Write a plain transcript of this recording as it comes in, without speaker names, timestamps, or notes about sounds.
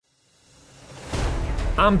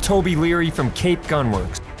I'm Toby Leary from Cape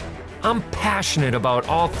Gunworks. I'm passionate about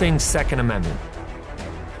all things Second Amendment.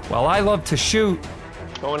 While I love to shoot,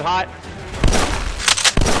 Going hot.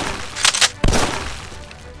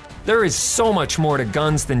 there is so much more to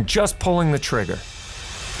guns than just pulling the trigger.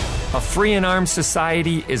 A free and armed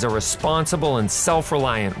society is a responsible and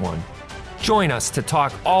self-reliant one. Join us to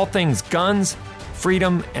talk all things guns,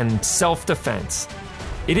 freedom, and self-defense.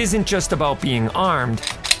 It isn't just about being armed.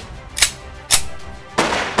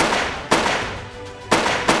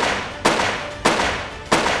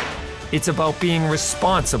 It's about being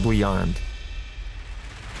responsibly armed.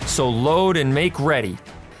 So load and make ready.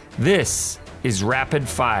 This is Rapid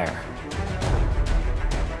Fire.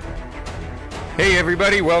 Hey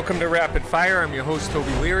everybody, welcome to Rapid Fire. I'm your host,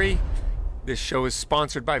 Toby Leary. This show is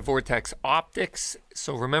sponsored by Vortex Optics.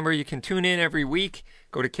 So remember, you can tune in every week.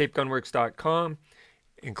 Go to capegunworks.com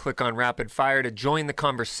and click on Rapid Fire to join the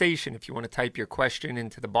conversation. If you want to type your question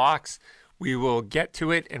into the box, we will get to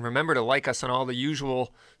it. And remember to like us on all the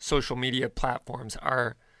usual social media platforms.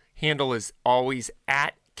 Our handle is always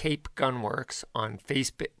at Cape Gunworks on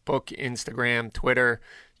Facebook, Instagram, Twitter,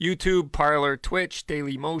 YouTube, Parler, Twitch,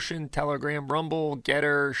 Daily Motion, Telegram, Rumble,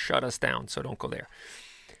 Getter. Shut us down, so don't go there.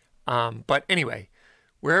 But anyway,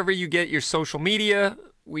 wherever you get your social media,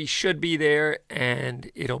 we should be there, and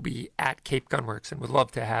it'll be at Cape Gunworks, and we'd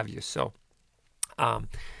love to have you. So,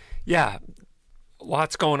 yeah,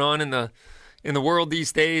 lots going on in the world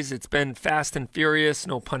these days. It's been fast and furious,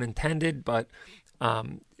 no pun intended, but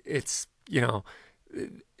it's,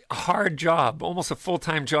 a hard job, almost a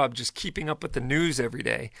full-time job, just keeping up with the news every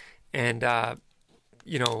day and,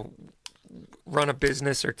 run a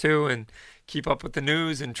business or two and keep up with the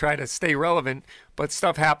news and try to stay relevant. But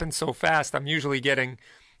stuff happens so fast. I'm usually getting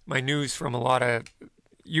my news from a lot of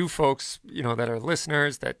you folks, that are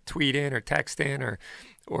listeners that tweet in or text in or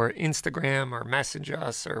Instagram or message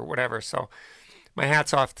us or whatever. So my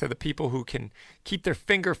hat's off to the people who can keep their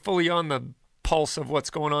finger fully on the pulse of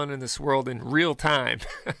what's going on in this world in real time,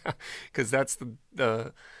 because that's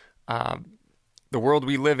the world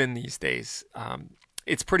we live in these days.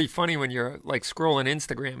 It's pretty funny when you're like scrolling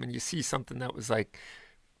Instagram and you see something that was like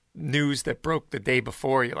news that broke the day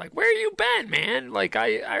before. You're like, where you been, man? Like,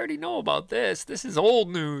 I already know about this. This is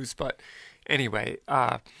old news. But anyway,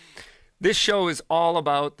 this show is all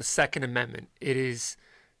about the Second Amendment. It is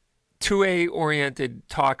 2A-oriented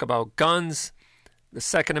talk about guns, the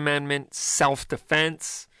Second Amendment,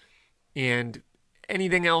 self-defense, and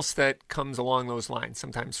anything else that comes along those lines.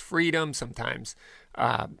 Sometimes freedom, sometimes,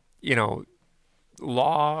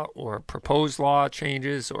 law or proposed law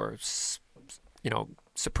changes or,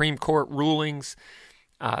 Supreme Court rulings,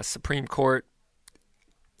 Supreme Court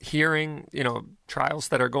hearing, trials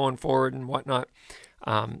that are going forward and whatnot.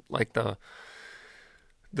 Like the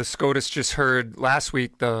SCOTUS just heard last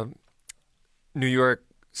week, the New York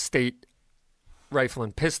State Rifle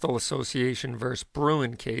and Pistol Association versus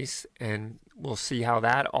Bruen case, and we'll see how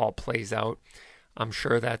that all plays out. I'm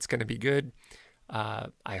sure that's going to be good.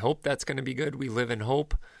 I hope that's going to be good. We live in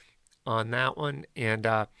hope on that one. And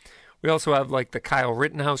we also have like the Kyle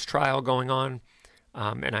Rittenhouse trial going on.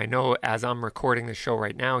 And I know as I'm recording the show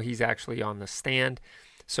right now, he's actually on the stand.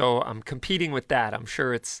 So I'm competing with that. I'm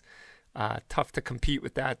sure it's tough to compete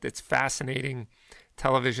with that. It's fascinating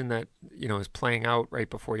television that, is playing out right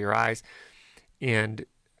before your eyes. And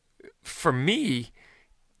for me,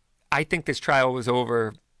 I think this trial was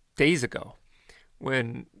over days ago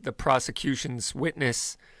when the prosecution's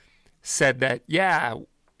witness said that, yeah,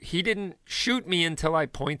 he didn't shoot me until I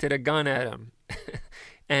pointed a gun at him.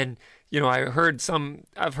 And, I've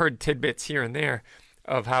heard tidbits here and there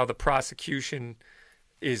of how the prosecution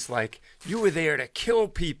is like, you were there to kill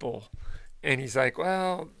people. And he's like,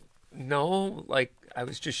 well, no, like I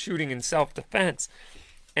was just shooting in self-defense.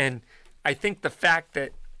 And I think the fact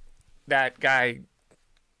that that guy,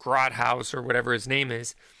 Grothaus or whatever his name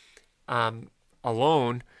is,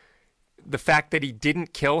 alone, the fact that he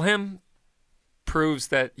didn't kill him proves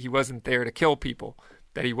that he wasn't there to kill people,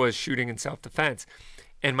 that he was shooting in self-defense.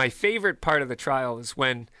 And my favorite part of the trial is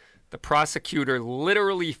when the prosecutor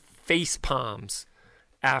literally face palms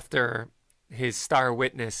after his star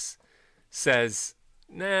witness says,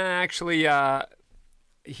 nah, actually,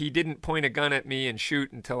 he didn't point a gun at me and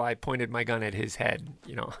shoot until I pointed my gun at his head,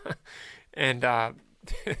 And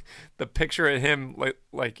the picture of him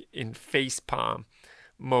like in face palm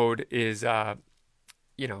mode is,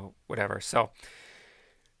 whatever. So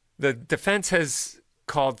the defense has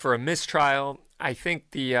called for a mistrial. I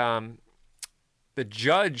think the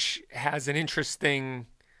judge has an interesting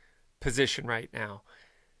position right now.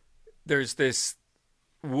 There's this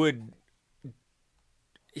would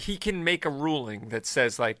he can make a ruling that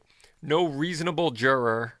says, like, no reasonable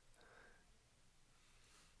juror,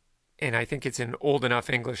 and I think it's in old enough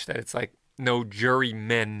English that it's like no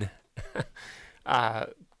jurymen.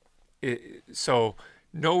 So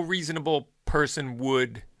no reasonable person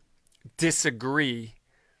would disagree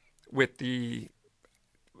with the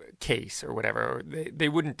case or whatever. They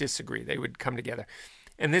wouldn't disagree. They would come together.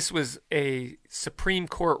 And this was a Supreme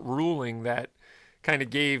Court ruling that kind of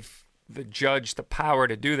gave the judge the power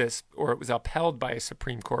to do this, or it was upheld by a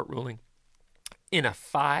Supreme Court ruling in a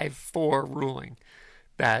 5-4 ruling.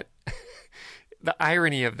 That the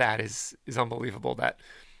irony of that is unbelievable. That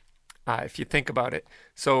if you think about it,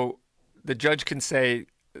 so the judge can say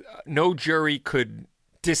no jury could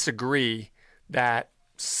disagree that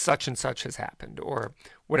such and such has happened, or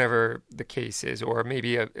whatever the case is, or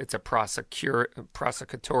maybe it's a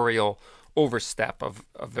prosecutorial overstep of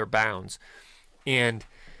their bounds. And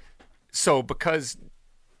so because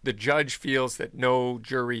the judge feels that no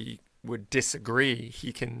jury would disagree,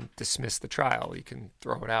 he can dismiss the trial. He can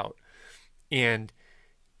throw it out. And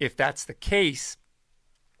if that's the case,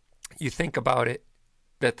 you think about it,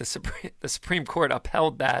 that the Supreme Court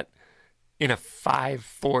upheld that in a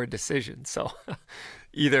 5-4 decision. So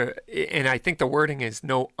either, and I think the wording is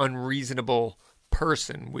no unreasonable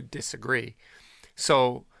person would disagree.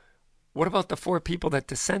 So what about the 4 people that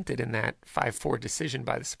dissented in that 5-4 decision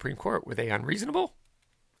by the Supreme Court? Were they unreasonable?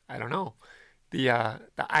 I don't know. The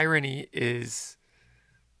irony is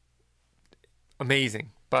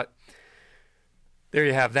amazing, but there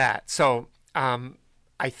you have that. So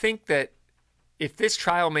I think that if this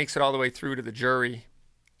trial makes it all the way through to the jury,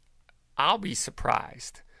 I'll be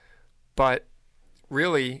surprised. But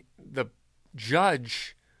really, the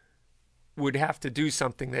judge would have to do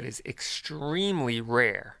something that is extremely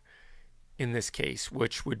rare in this case,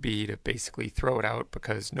 which would be to basically throw it out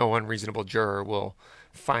because no unreasonable juror will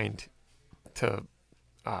find to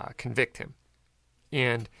convict him.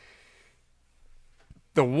 And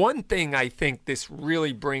the one thing I think this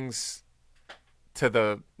really brings to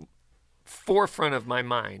the forefront of my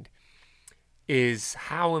mind is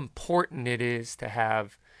how important it is to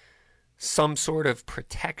have some sort of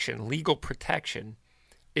protection, legal protection,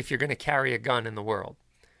 if you're going to carry a gun in the world.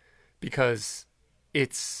 Because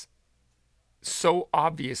it's so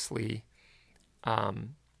obviously,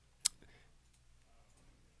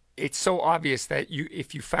 it's so obvious that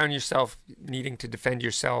if you found yourself needing to defend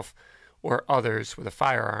yourself or others with a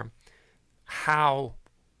firearm, how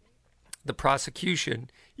the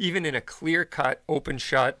prosecution, even in a clear-cut,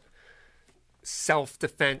 open-shut,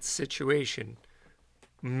 self-defense situation,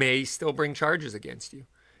 may still bring charges against you.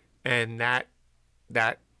 And that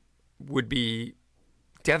would be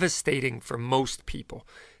devastating for most people.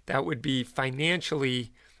 That would be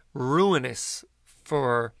financially ruinous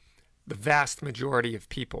for the vast majority of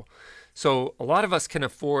people. So a lot of us can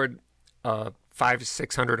afford a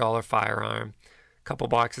 $500-600 firearm, a couple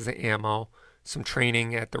boxes of ammo, some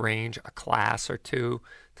training at the range, a class or two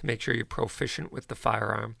to make sure you're proficient with the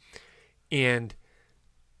firearm. And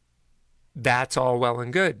that's all well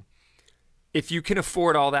and good. If you can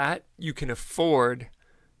afford all that, you can afford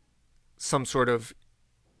some sort of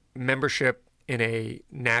membership in a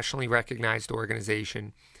nationally recognized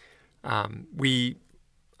organization. We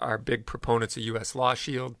are big proponents of U.S. Law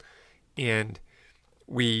Shield, and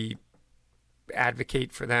we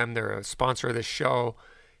advocate for them. They're a sponsor of this show,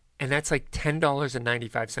 and that's like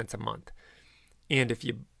 $10.95 a month. And if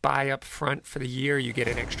you buy up front for the year, you get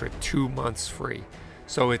an extra 2 months free.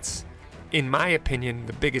 So it's, in my opinion,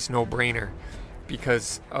 the biggest no-brainer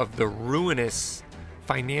because of the ruinous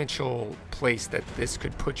financial place that this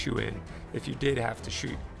could put you in if you did have to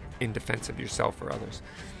shoot in defense of yourself or others.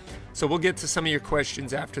 So we'll get to some of your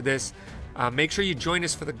questions after this. Make sure you join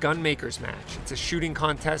us for the Gunmakers match. It's a shooting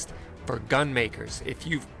contest for gun makers. If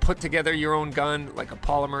you've put together your own gun, like a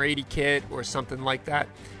Polymer 80 kit or something like that,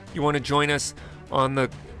 you want to join us on the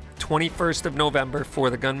 21st of November for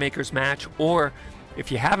the Gunmakers match, or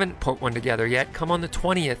if you haven't put one together yet, come on the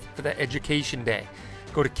 20th for the Education Day.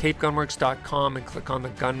 Go to capegunworks.com and click on the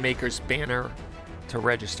Gunmakers banner to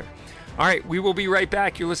register. All right, we will be right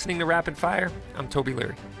back. You're listening to Rapid Fire. I'm Toby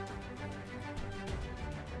Leary.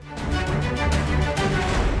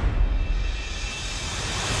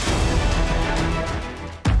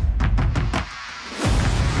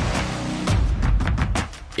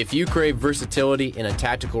 If you crave versatility in a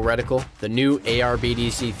tactical reticle, the new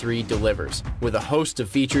AR-BDC-3 delivers, with a host of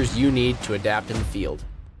features you need to adapt in the field.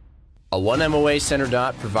 A 1 MOA center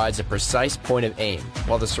dot provides a precise point of aim,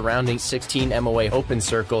 while the surrounding 16 MOA open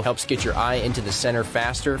circle helps get your eye into the center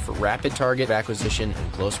faster for rapid target acquisition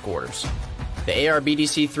in close quarters. The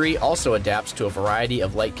AR-BDC-3 also adapts to a variety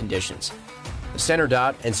of light conditions. The center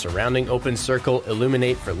dot and surrounding open circle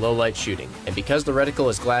illuminate for low light shooting, and because the reticle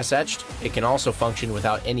is glass etched, it can also function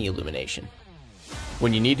without any illumination.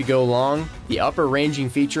 When you need to go long, the upper ranging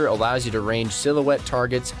feature allows you to range silhouette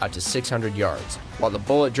targets out to 600 yards, while the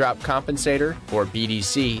bullet drop compensator, or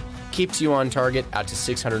BDC, keeps you on target out to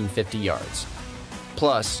 650 yards.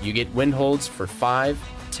 Plus, you get wind holds for 5,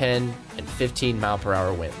 10, and 15 mile per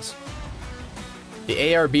hour winds.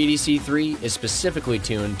 The AR-BDC-3 is specifically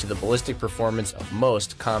tuned to the ballistic performance of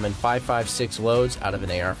most common 5.56 loads out of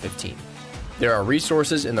an AR-15. There are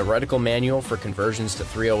resources in the reticle manual for conversions to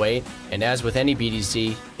 .308, and as with any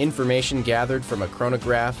BDC, information gathered from a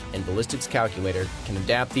chronograph and ballistics calculator can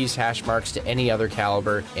adapt these hash marks to any other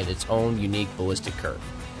caliber and its own unique ballistic curve.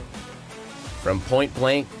 From point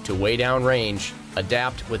blank to way down range,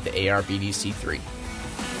 adapt with the AR-BDC-3.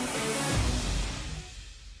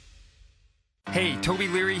 Hey, Toby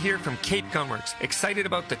Leary here from Cape Gunworks. Excited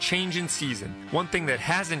about the change in season. One thing that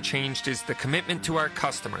hasn't changed is the commitment to our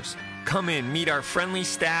customers. Come in, meet our friendly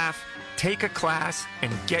staff, take a class,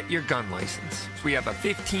 and get your gun license. We have a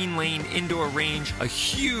 15-lane indoor range, a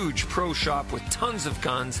huge pro shop with tons of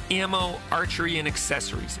guns, ammo, archery, and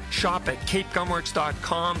accessories. Shop at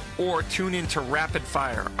CapeGunworks.com or tune in to Rapid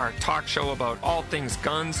Fire, our talk show about all things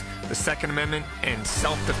guns, the Second Amendment, and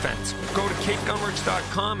self-defense. Go to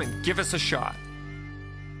CapeGunworks.com and give us a shot.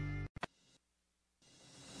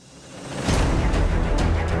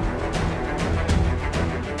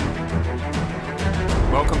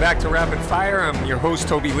 Welcome back to Rapid Fire. I'm your host,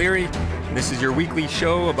 Toby Leary, and this is your weekly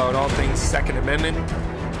show about all things Second Amendment,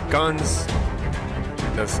 guns,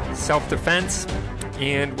 the self-defense,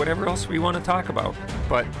 and whatever else we want to talk about.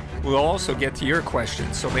 But we'll also get to your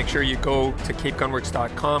questions, so make sure you go to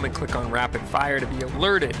CapeGunworks.com and click on Rapid Fire to be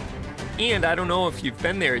alerted. And I don't know if you've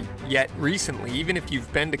been there yet recently, even if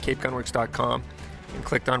you've been to CapeGunworks.com and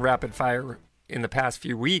clicked on Rapid Fire in the past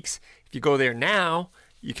few weeks, if you go there now,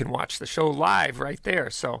 you can watch the show live right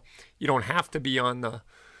there. So you don't have to be on the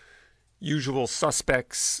usual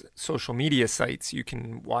suspects social media sites. You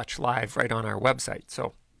can watch live right on our website.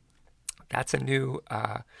 So that's a new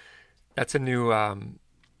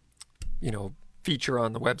feature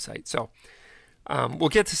on the website. So we'll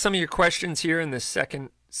get to some of your questions here in this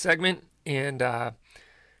second segment. And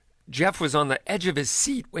Jeff was on the edge of his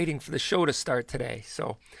seat waiting for the show to start today.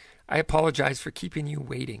 So I apologize for keeping you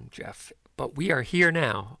waiting, Jeff. But we are here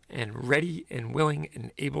now and ready and willing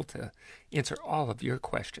and able to answer all of your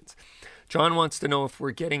questions. John wants to know if we're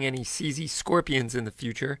getting any CZ Scorpions in the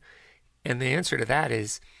future. And the answer to that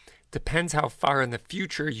is, depends how far in the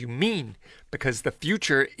future you mean, because the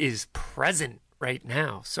future is present right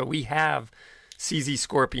now. So we have CZ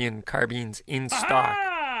Scorpion carbines in stock.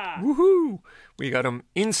 Woohoo! We got them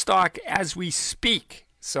in stock as we speak.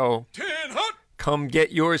 So come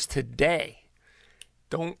get yours today.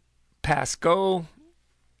 Don't pass go.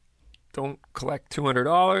 Don't collect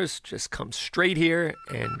 $200. Just come straight here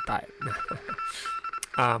and buy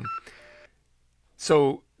it.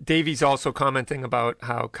 So Davey's also commenting about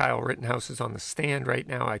how Kyle Rittenhouse is on the stand right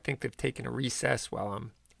now. I think they've taken a recess while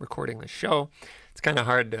I'm recording the show. It's kind of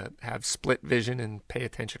hard to have split vision and pay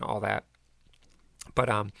attention to all that. But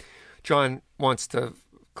John wants to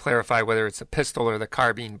clarify whether it's a pistol or the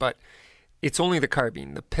carbine, but it's only the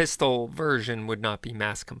carbine. The pistol version would not be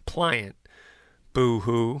mass compliant.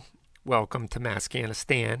 Boo-hoo. Welcome to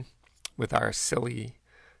Masscanistan with our silly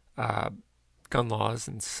gun laws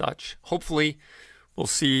and such. Hopefully, we'll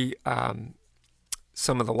see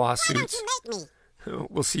some of the lawsuits.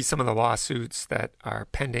 We'll see some of the lawsuits that are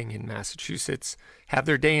pending in Massachusetts have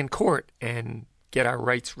their day in court and get our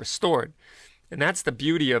rights restored. And that's the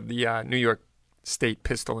beauty of the New York State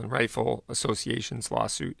Pistol and Rifle Association's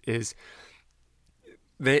lawsuit is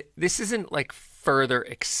this isn't like further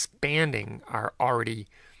expanding our already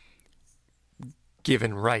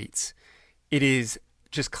given rights. It is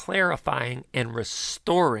just clarifying and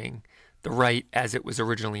restoring the right as it was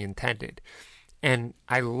originally intended. And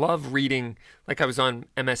I love reading, like I was on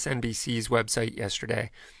MSNBC's website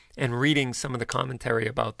yesterday and reading some of the commentary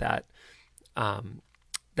about that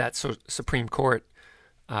Supreme Court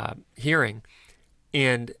hearing.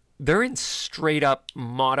 And they're in straight up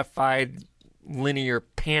modified linear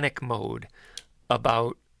panic mode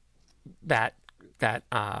about that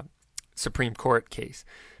Supreme Court case,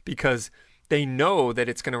 because they know that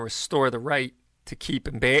it's going to restore the right to keep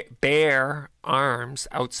and bear arms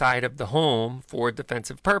outside of the home for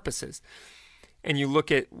defensive purposes. And you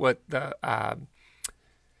look at what the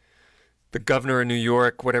governor of New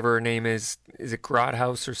York, whatever her name is it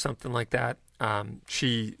Grothaus or something like that?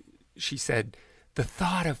 She said the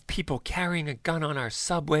thought of people carrying a gun on our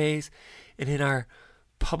subways and in our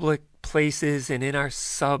public places and in our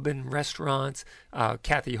sub and restaurants,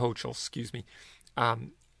 Kathy Hochul, excuse me,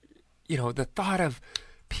 the thought of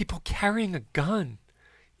people carrying a gun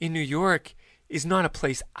in New York is not a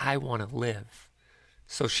place I want to live.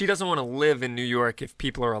 So she doesn't want to live in New York if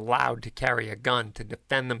people are allowed to carry a gun to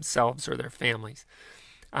defend themselves or their families.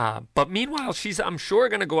 But meanwhile, she's, I'm sure,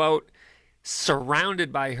 going to go out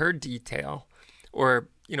surrounded by her detail, or,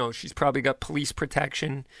 she's probably got police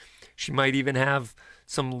protection. She might even have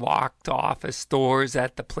some locked office doors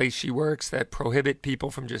at the place she works that prohibit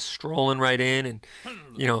people from just strolling right in and,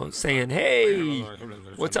 saying, hey,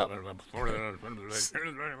 what's up?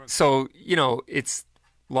 So, it's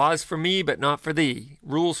laws for me, but not for thee.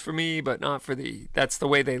 Rules for me, but not for thee. That's the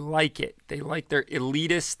way they like it. They like their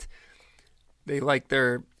elitist, they like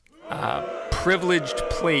their privileged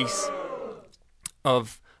place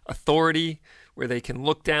of authority where they can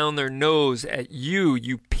look down their nose at you,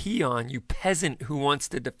 you peon, you peasant who wants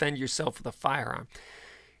to defend yourself with a firearm.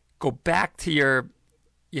 Go back to your,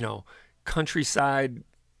 countryside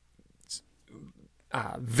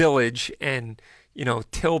village and,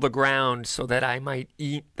 till the ground so that I might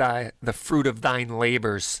eat the fruit of thine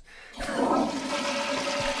labors.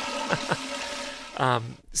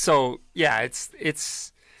 So yeah,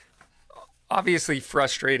 it's obviously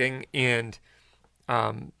frustrating, and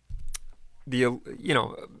in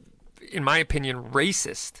my opinion,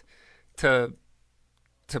 racist to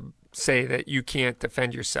say that you can't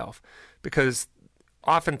defend yourself, because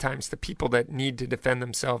oftentimes the people that need to defend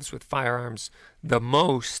themselves with firearms the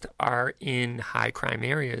most are in high crime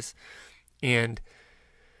areas. And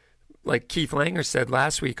like Keith Langer said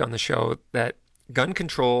last week on the show, that gun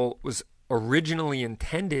control was originally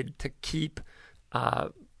intended to keep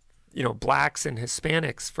blacks and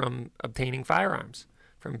Hispanics from obtaining firearms,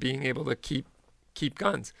 from being able to keep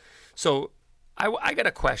guns. So I got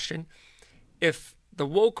a question. If the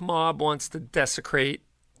woke mob wants to desecrate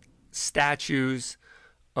statues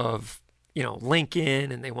of,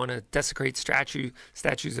 Lincoln, and they want to desecrate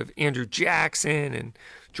statues of Andrew Jackson and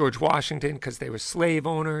George Washington because they were slave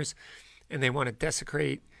owners, and they want to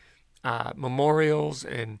desecrate memorials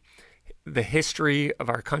and the history of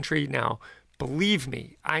our country. Now, believe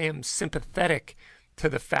me, I am sympathetic to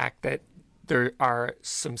the fact that there are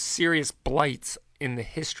some serious blights in the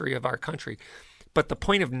history of our country. But the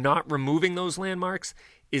point of not removing those landmarks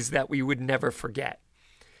is that we would never forget.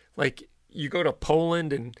 Like, you go to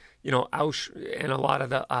Poland and, Auschwitz and a lot of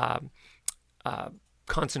the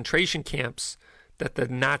concentration camps that the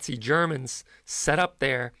Nazi Germans set up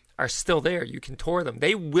there are still there. You can tour them.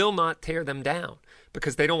 They will not tear them down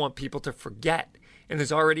because they don't want people to forget. And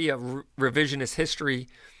there's already a revisionist history,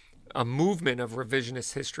 a movement of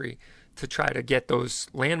revisionist history to try to get those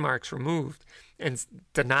landmarks removed and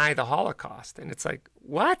deny the Holocaust. And it's like,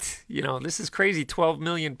 what? This is crazy. 12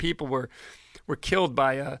 million people were killed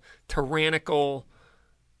by a tyrannical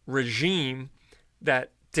regime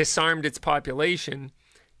that disarmed its population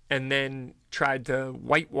and then tried to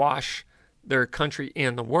whitewash their country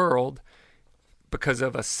and the world because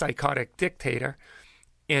of a psychotic dictator.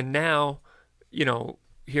 And now,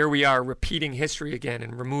 here we are repeating history again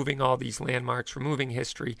and removing all these landmarks, removing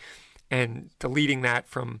history and deleting that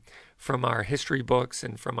from our history books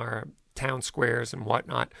and from our town squares and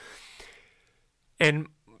whatnot. And,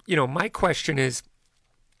 my question is,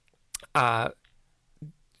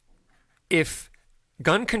 if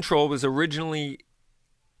gun control was originally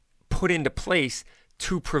put into place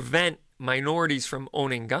to prevent minorities from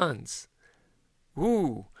owning guns,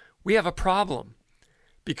 we have a problem,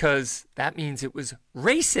 because that means it was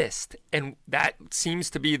racist. And that seems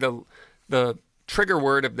to be the trigger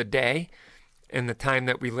word of the day and the time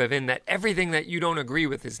that we live in, that everything that you don't agree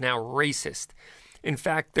with is now racist. In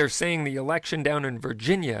fact, they're saying the election down in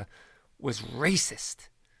Virginia was racist,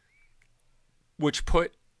 which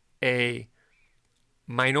put a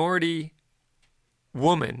minority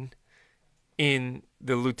woman in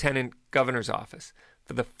the lieutenant governor's office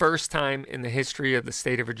for the first time in the history of the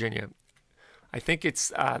state of Virginia. I think it's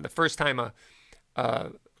the first time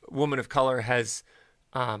a woman of color has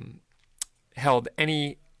held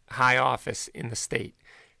any high office in the state.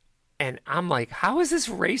 And I'm like, how is this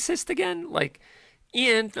racist again?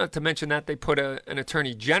 And not to mention that they put an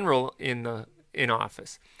attorney general in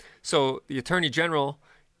office. So the attorney general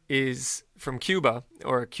is from Cuba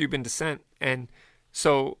or Cuban descent. And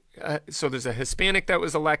so there's a Hispanic that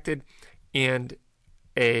was elected and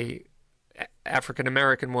a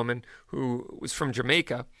African-American woman who was from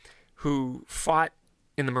Jamaica who fought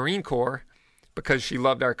in the Marine Corps because she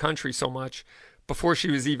loved our country so much before she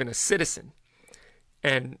was even a citizen.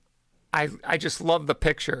 And I just love the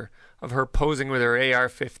picture of her posing with her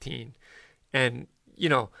AR-15. And,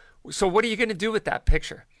 so what are you going to do with that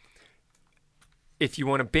picture? If you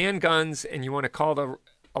want to ban guns and you want to call the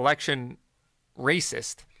election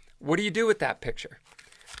racist, what do you do with that picture?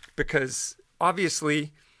 Because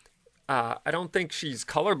obviously, I don't think she's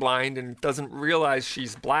colorblind and doesn't realize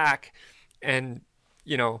she's black. And,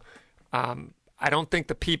 I don't think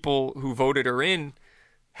the people who voted her in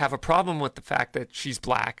have a problem with the fact that she's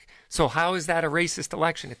black. So how is that a racist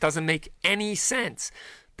election? It doesn't make any sense.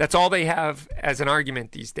 That's all they have as an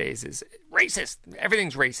argument these days is racist.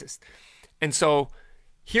 Everything's racist. And so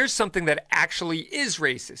here's something that actually is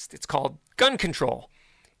racist. It's called gun control.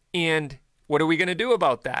 And what are we going to do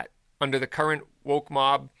about that under the current woke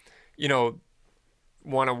mob,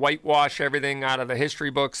 want to whitewash everything out of the history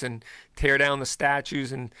books and tear down the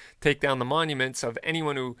statues and take down the monuments of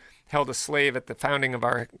anyone who held a slave at the founding of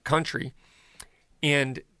our country.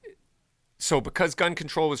 And so because gun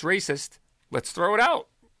control was racist, let's throw it out.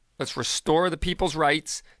 Let's restore the people's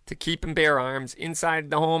rights to keep and bear arms inside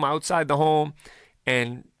the home, outside the home,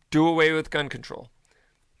 and do away with gun control.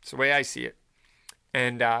 It's the way I see it.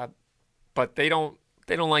 And but they don't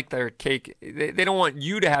like their cake. They don't want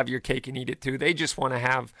you to have your cake and eat it too. They just want to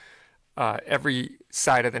have every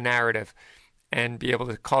side of the narrative and be able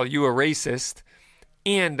to call you a racist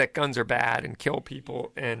and that guns are bad and kill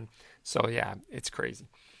people. And so, yeah, it's crazy.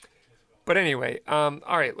 But anyway, all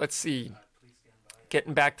right, let's see.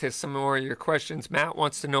 Getting back to some more of your questions, Matt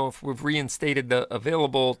wants to know if we've reinstated the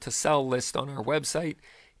available to sell list on our website.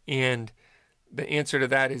 And the answer to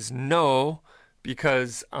that is no,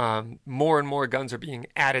 because more and more guns are being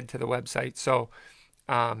added to the website. So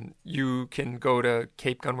you can go to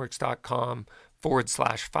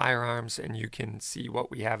capegunworks.com/firearms and you can see what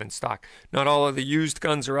we have in stock. Not all of the used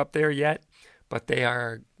guns are up there yet, but they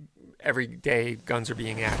are, every day guns are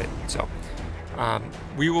being added. So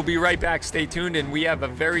we will be right back. Stay tuned. And we have a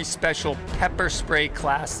very special pepper spray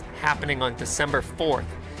class happening on December 4th.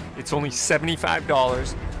 It's only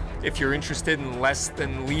 $75. If you're interested in less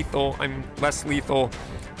lethal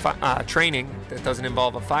training that doesn't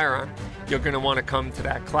involve a firearm, you're going to want to come to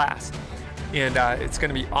that class. And it's going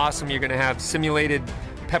to be awesome. You're going to have simulated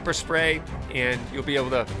pepper spray, and you'll be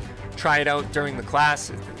able to try it out during the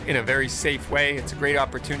class in a very safe way. It's a great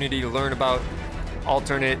opportunity to learn about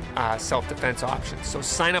alternate self-defense options. So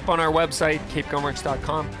sign up on our website,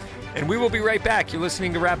 capegunworks.com, and we will be right back. You're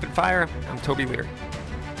listening to Rapid Fire. I'm Toby Leary.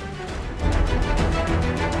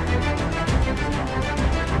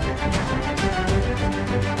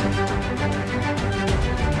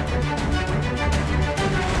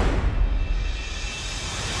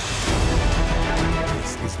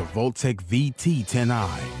 The Voltec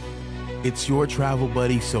VT10i. It's your travel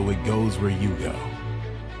buddy, so it goes where you go.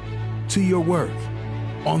 To your work,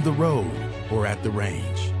 on the road, or at the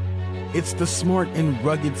range. It's the smart and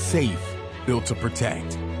rugged safe built to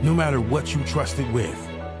protect, no matter what you trust it with.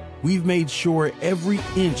 We've made sure every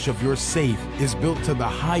inch of your safe is built to the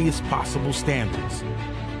highest possible standards.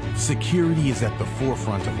 Security is at the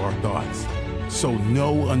forefront of our thoughts, so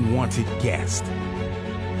no unwanted guest.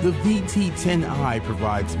 The VT10i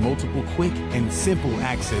provides multiple quick and simple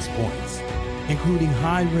access points, including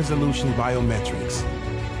high-resolution biometrics,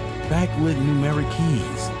 backlit numeric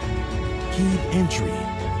keys, keyed entry,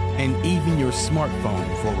 and even your smartphone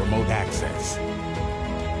for remote access.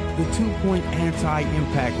 The 2-point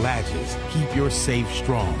anti-impact latches keep your safe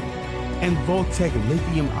strong, and Voltec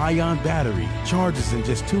lithium-ion battery charges in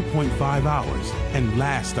just 2.5 hours and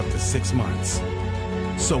lasts up to 6 months,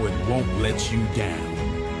 so it won't let you down.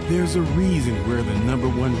 There's a reason we're the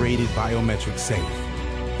 #1 rated biometric safe.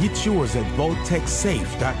 Get yours at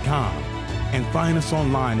VoltecSafe.com and find us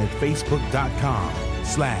online at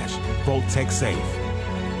Facebook.com/VoltecSafe.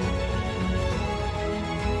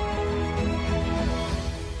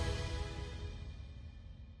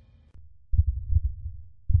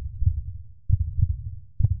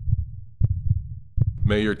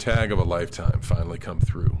 May your tag of a lifetime finally come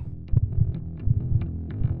through.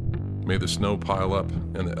 May the snow pile up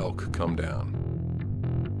and the elk come down.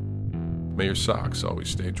 May your socks always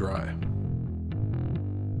stay dry.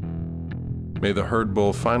 May the herd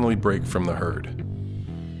bull finally break from the herd.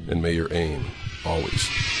 And may your aim always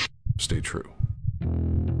stay true.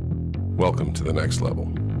 Welcome to the next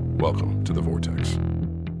level. Welcome to the Vortex.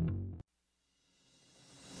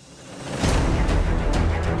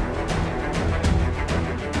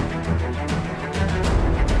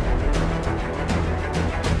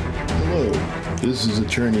 This is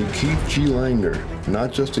attorney Keith G. Langer,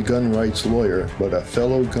 not just a gun rights lawyer, but a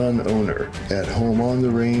fellow gun owner, at home on the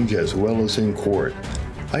range as well as in court.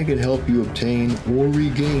 I can help you obtain or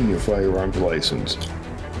regain your firearms license,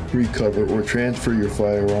 recover or transfer your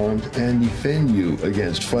firearms, and defend you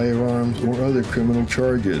against firearms or other criminal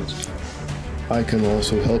charges. I can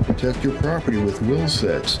also help protect your property with will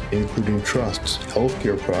sets, including trusts,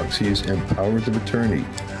 healthcare proxies, and powers of attorney,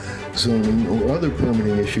 zoning or other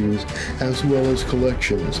permitting issues, as well as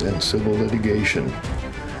collections and civil litigation.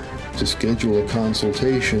 To schedule a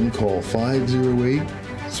consultation, call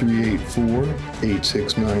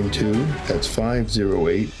 508-384-8692. That's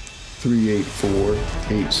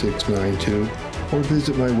 508-384-8692. Or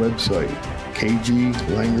visit my website,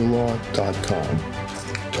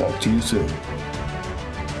 kglangerlaw.com. Talk to you soon.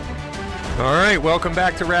 All right, welcome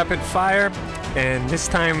back to Rapid Fire. And this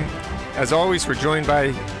time, as always, we're joined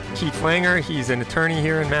by Keith Langer. He's an attorney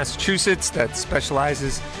here in Massachusetts that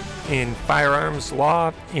specializes in firearms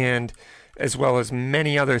law and as well as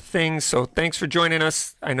many other things. So thanks for joining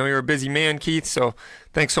us. I know you're a busy man, Keith, so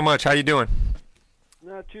thanks so much. How you doing?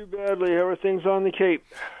 Not too badly. How are things on the Cape?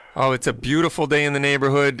 Oh, it's a beautiful day in the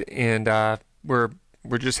neighborhood, and we're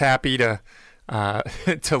just happy to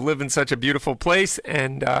to live in such a beautiful place.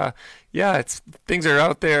 And yeah, things are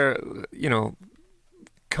out there,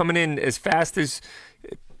 coming in as fast as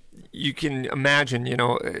you can imagine.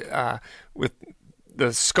 With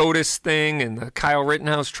the SCOTUS thing and the Kyle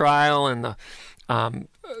Rittenhouse trial and the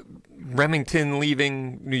Remington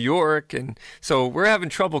leaving New York. And so we're having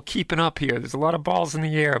trouble keeping up here. There's a lot of balls in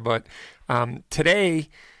the air. But today,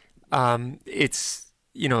 it's,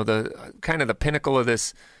 the kind of the pinnacle of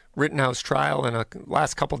this Rittenhouse trial. And the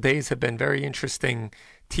last couple of days have been very interesting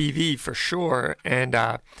TV for sure. And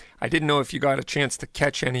I didn't know if you got a chance to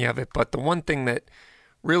catch any of it. But the one thing that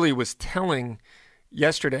really was telling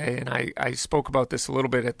yesterday, and I spoke about this a little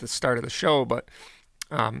bit at the start of the show, but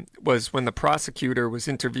was when the prosecutor was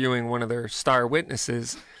interviewing one of their star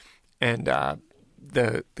witnesses, and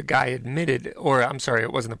the guy admitted, or I'm sorry,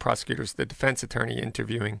 it wasn't the prosecutor, it was the defense attorney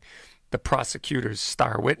interviewing the prosecutor's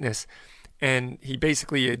star witness, and he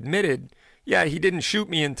basically admitted, yeah, he didn't shoot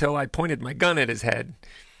me until I pointed my gun at his head.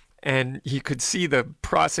 And you could see the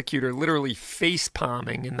prosecutor literally face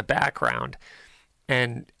palming in the background.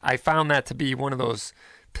 And I found that to be one of those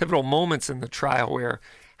pivotal moments in the trial where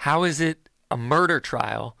how is it a murder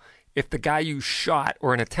trial if the guy you shot,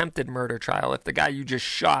 or an attempted murder trial, if the guy you just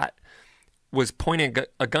shot was pointing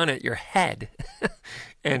a gun at your head?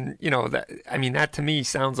 And, that to me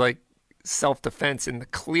sounds like self-defense in the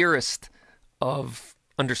clearest of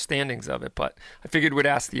understandings of it. But I figured we'd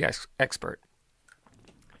ask the expert.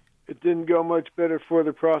 It didn't go much better for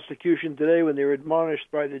the prosecution today when they were admonished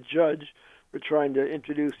by the judge for trying to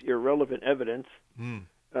introduce irrelevant evidence, and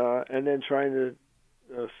then trying to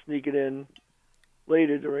sneak it in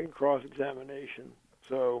later during cross-examination.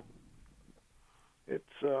 So it's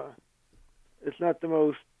not the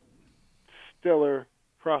most stellar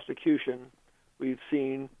prosecution we've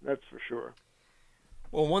seen, that's for sure.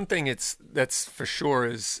 Well, one thing that's for sure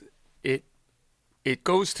is it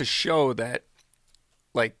goes to show that,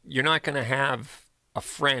 like, you're not going to have a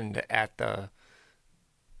friend at the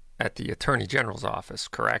Attorney General's office,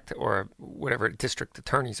 correct? Or whatever, district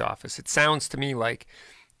attorney's office. It sounds to me like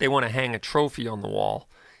they want to hang a trophy on the wall.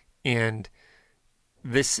 And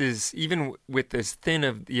this is, even with as thin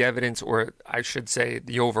of the evidence, or I should say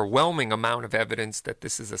the overwhelming amount of evidence that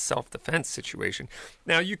this is a self-defense situation.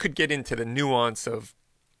 Now, you could get into the nuance of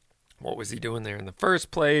what was he doing there in the first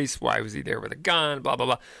place? Why was he there with a gun? Blah, blah,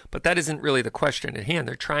 blah. But that isn't really the question at hand.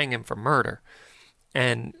 They're trying him for murder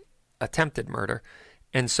and attempted murder.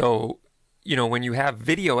 And so, when you have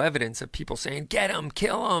video evidence of people saying, get him,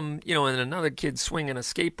 kill him, and another kid swinging a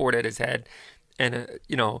skateboard at his head, and,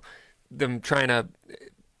 them trying to,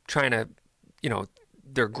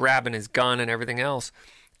 they're grabbing his gun and everything else.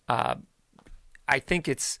 I think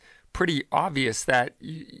it's pretty obvious that,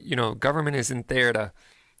 government isn't there to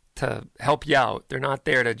help you out. They're not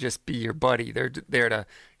there to just be your buddy. They're there to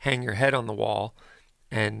hang your head on the wall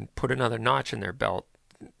and put another notch in their belt.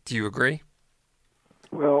 Do you agree?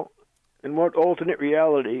 Well, in what alternate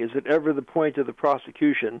reality is it ever the point of the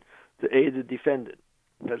prosecution to aid the defendant?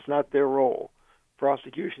 That's not their role.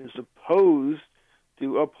 Prosecution is supposed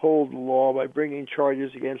to uphold the law by bringing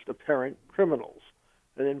charges against apparent criminals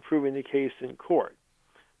and then proving the case in court.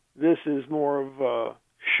 This is more of a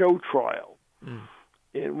show trial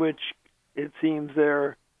in which it seems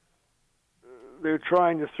they're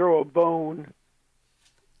trying to throw a bone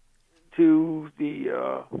to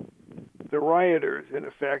the rioters, in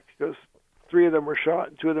effect, because 3 of them were shot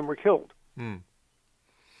and 2 of them were killed.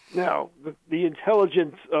 Now, the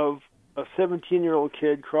intelligence of a 17-year-old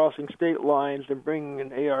kid crossing state lines and bringing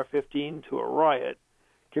an AR-15 to a riot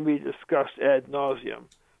can be discussed ad nauseum.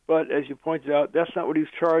 But as you pointed out, that's not what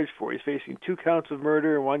he's charged for. He's facing 2 counts of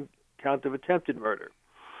murder and 1 count of attempted murder.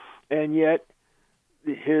 And yet,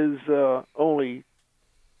 his only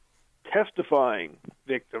testifying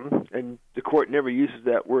victim, and the court never uses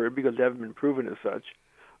that word because they haven't been proven as such,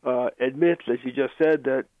 admits, as you just said,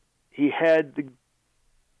 that he had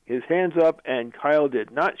his hands up and Kyle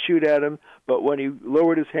did not shoot at him, but when he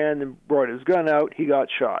lowered his hand and brought his gun out, he got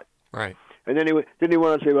shot. Right. And then he went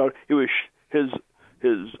on to say about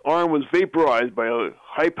his arm was vaporized by a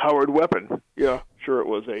high-powered weapon. Yeah, sure it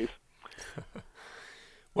was, Ace.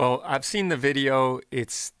 Well, I've seen the video.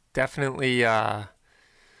 It's definitely,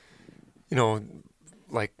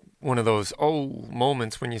 like one of those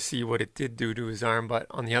moments when you see what it did do to his arm. But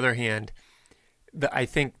on the other hand,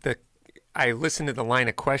 I listened to the line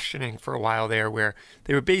of questioning for a while there where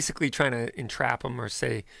they were basically trying to entrap him or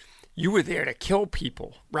say, you were there to kill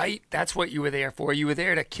people, right? That's what you were there for. You were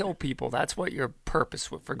there to kill people. That's what your purpose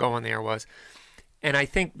for going there was. And I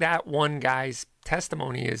think that one guy's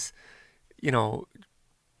testimony is,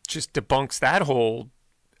 just debunks that whole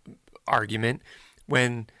argument.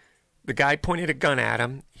 When the guy pointed a gun at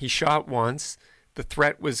him, he shot once. The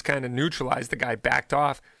threat was kind of neutralized. The guy backed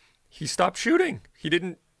off. He stopped shooting. He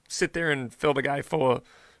didn't sit there and fill the guy full of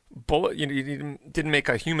bullet. He didn't make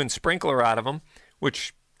a human sprinkler out of him,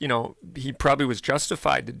 which he probably was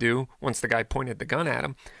justified to do once the guy pointed the gun at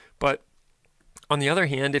him. But on the other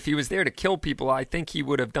hand, if he was there to kill people, I think he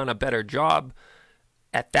would have done a better job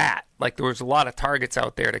at that. Like, there was a lot of targets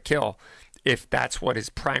out there to kill if that's what his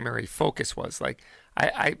primary focus was. Like,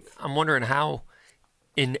 I'm wondering how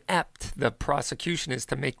inept the prosecution is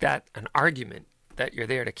to make that an argument that you're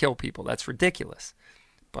there to kill people. That's ridiculous.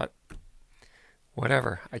 But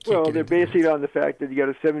whatever. Well, they're basing it on the fact that you got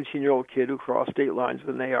a 17-year-old kid who crossed state lines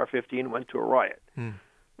with an AR-15 and went to a riot.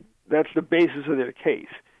 That's the basis of their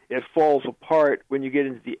case. It falls apart when you get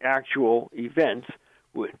into the actual events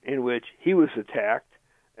in which he was attacked.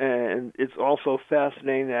 And it's also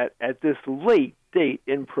fascinating that at this late date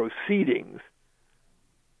in proceedings,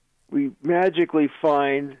 we magically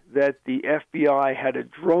find that the FBI had a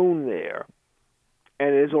drone there,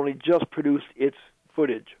 and it has only just produced its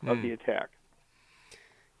footage of the attack.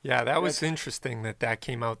 Yeah, that was interesting that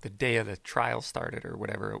came out the day of the trial started, or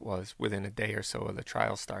whatever it was, within a day or so of the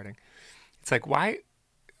trial starting. It's like, why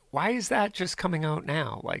is that just coming out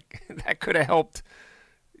now? Like, that could have helped.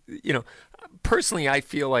 Personally, I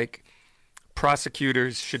feel like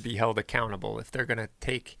prosecutors should be held accountable if they're going to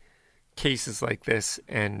take cases like this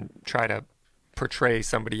and try to portray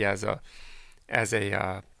somebody as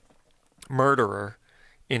a murderer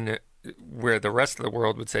where the rest of the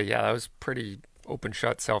world would say, yeah, that was pretty open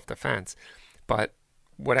shut self-defense. But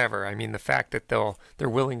whatever. I mean, the fact that they're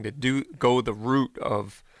willing to go the route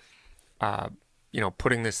of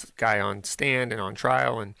putting this guy on stand and on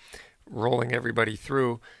trial and rolling everybody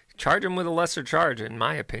through, charge him with a lesser charge, in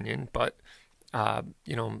my opinion. But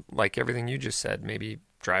like everything you just said, maybe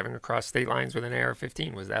driving across state lines with an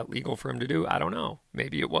AR-15, was that legal for him to do? I don't know.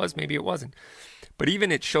 Maybe it was, maybe it wasn't. But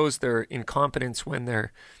even it shows their incompetence when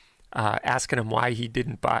they're asking him why he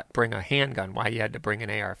didn't bring a handgun, why he had to bring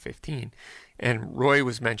an AR-15. And Roy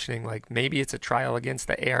was mentioning, like, maybe it's a trial against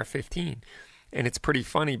the AR-15. And it's pretty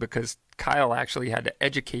funny because Kyle actually had to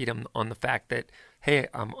educate him on the fact that, hey,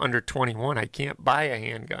 I'm under 21, I can't buy a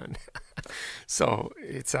handgun. So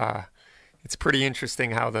it's pretty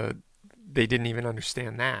interesting how they didn't even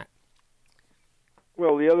understand that.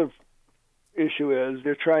 Well, the other issue is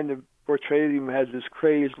they're trying to portray him as this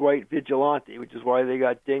crazed white vigilante, which is why they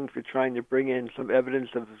got dinged for trying to bring in some evidence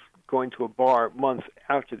of going to a bar months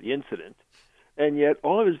after the incident. And yet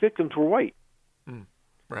all of his victims were white.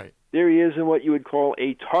 Right. There he is in what you would call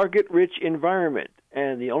a target-rich environment,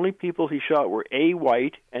 and the only people he shot were A,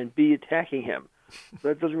 white, and B, attacking him. So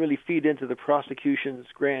that doesn't really feed into the prosecution's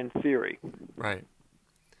grand theory. Right.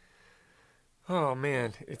 Oh,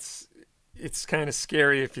 man, it's kind of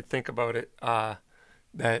scary if you think about it,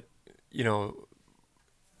 that,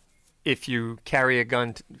 if you carry a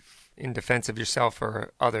gun in defense of yourself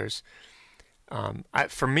or others,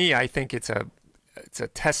 for me, I think it's a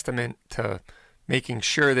testament to making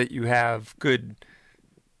sure that you have good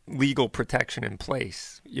legal protection in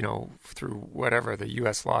place, through whatever, the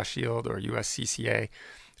U.S. Law Shield or USCCA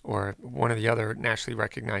or one of the other nationally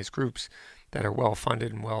recognized groups that are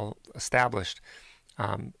well-funded and well-established,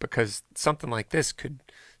 because something like this could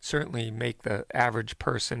certainly make the average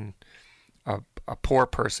person a poor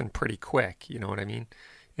person pretty quick, you know what I mean?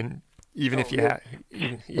 And even if you had,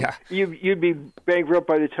 yeah. You'd be bankrupt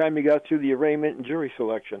by the time you got through the arraignment and jury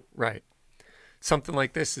selection. Right. Something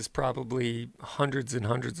like this is probably hundreds and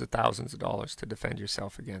hundreds of thousands of dollars to defend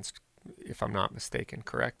yourself against if I'm not mistaken,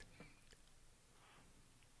 correct?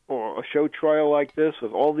 Or a show trial like this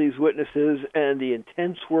with all these witnesses and the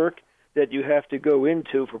intense work that you have to go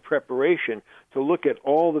into for preparation to look at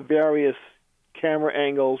all the various camera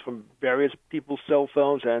angles from various people's cell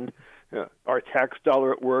phones and our tax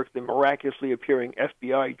dollar at work, the miraculously appearing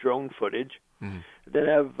FBI drone footage, then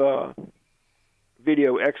have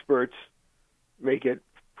video experts make it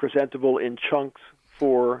presentable in chunks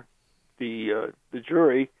for the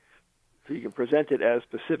jury, so you can present it as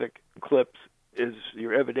specific clips is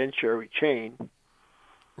your evidentiary chain.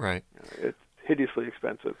 Right. It's hideously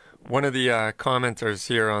expensive. One of the commenters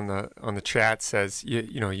here on the chat says,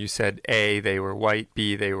 you said A, they were white,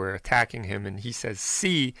 B, they were attacking him, and he says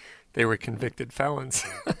C, they were convicted felons,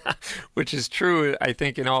 which is true, I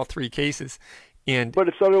think, in all three cases. But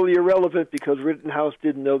it's utterly irrelevant because Rittenhouse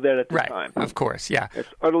didn't know that at the time. Of course, yeah. It's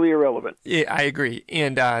utterly irrelevant. Yeah, I agree.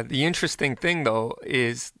 And the interesting thing, though,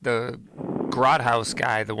 is the Grothaus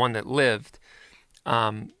guy, the one that lived,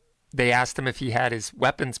 they asked him if he had his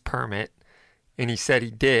weapons permit, and he said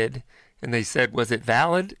he did. And they said, was it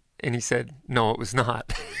valid? And he said, no, it was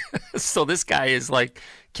not. So this guy is like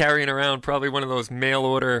carrying around probably one of those mail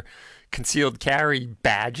order concealed carry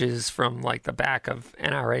badges from like the back of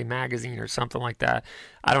NRA magazine or something like that.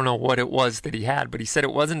 I don't know what it was that he had, but he said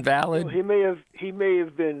it wasn't valid. Well, he may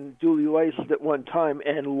have been duly licensed at one time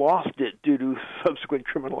and lost it due to subsequent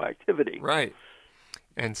criminal activity. Right.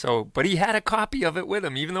 And so, but he had a copy of it with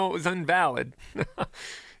him, even though it was invalid.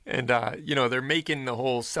 And they're making the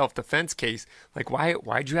whole self-defense case. Like,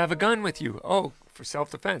 why'd you have a gun with you? Oh, for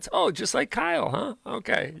self-defense. Oh, just like Kyle, huh?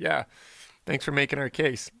 Okay, yeah. Thanks for making our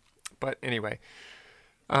case. But anyway.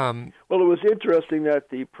 Well, it was interesting that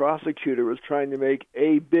the prosecutor was trying to make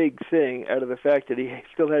a big thing out of the fact that he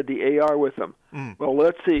still had the AR with him. Well,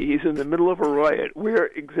 let's see. He's in the middle of a riot. Where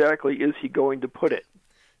exactly is he going to put it?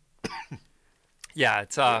 Yeah,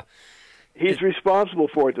 it's... He's responsible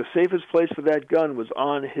for it. The safest place for that gun was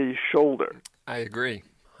on his shoulder. I agree,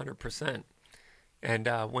 100%. And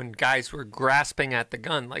when guys were grasping at the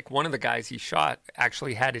gun, like one of the guys he shot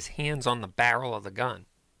actually had his hands on the barrel of the gun.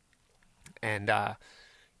 And,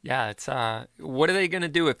 it's what are they going to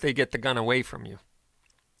do if they get the gun away from you?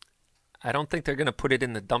 I don't think they're going to put it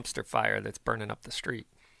in the dumpster fire that's burning up the street.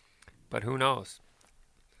 But who knows?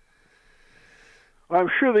 I'm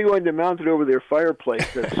sure they're going to mount it over their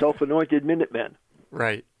fireplace as self-anointed Minutemen.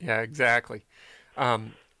 Right. Yeah, exactly.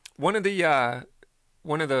 One of the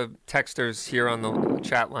texters here on the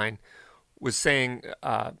chat line was saying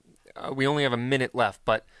we only have a minute left,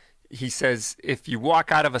 but he says if you walk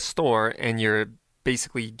out of a store and you're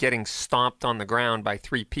basically getting stomped on the ground by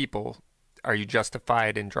three people, are you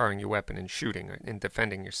justified in drawing your weapon and shooting or in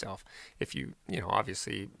defending yourself? If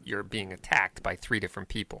obviously you're being attacked by three different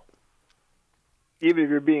people. Even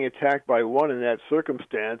if you're being attacked by one in that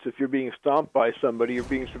circumstance, if you're being stomped by somebody, you're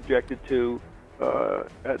being subjected to,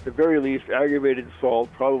 at the very least, aggravated assault,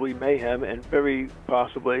 probably mayhem, and very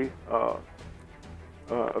possibly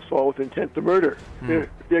assault with intent to murder. If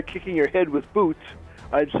they're kicking your head with boots,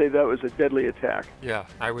 I'd say that was a deadly attack. Yeah,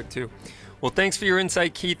 I would too. Well, thanks for your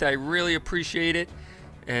insight, Keith. I really appreciate it.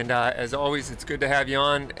 And as always, it's good to have you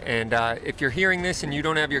on. And if you're hearing this and you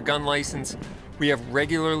don't have your gun license, we have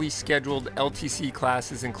regularly scheduled LTC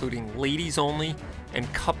classes, including ladies only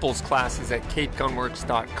and couples classes at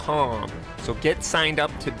capegunworks.com. So get signed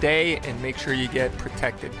up today and make sure you get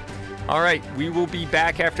protected. All right, we will be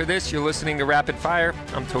back after this. You're listening to Rapid Fire.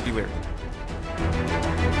 I'm Toby Leary.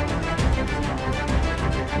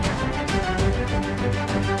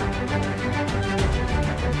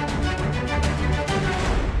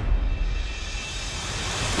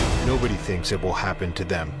 Nobody thinks it will happen to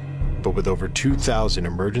them. But with over 2,000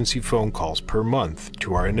 emergency phone calls per month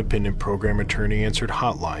to our independent program attorney answered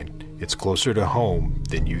hotline, it's closer to home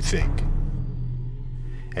than you think.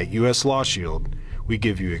 At U.S. Law Shield, we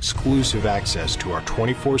give you exclusive access to our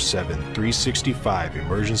 24/7, 365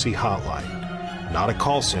 emergency hotline, not a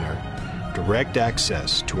call center, direct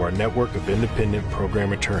access to our network of independent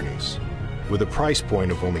program attorneys. With a price point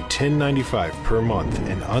of only $10.95 per month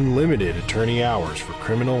and unlimited attorney hours for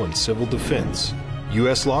criminal and civil defense,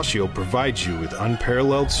 U.S. Law Shield provides you with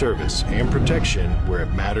unparalleled service and protection where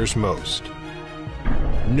it matters most.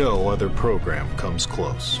 No other program comes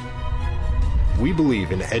close. We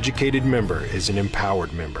believe an educated member is an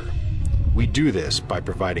empowered member. We do this by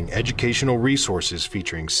providing educational resources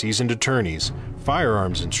featuring seasoned attorneys,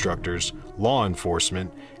 firearms instructors, law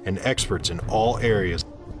enforcement, and experts in all areas.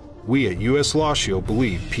 We at U.S. Law Shield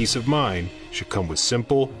believe peace of mind should come with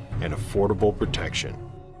simple and affordable protection.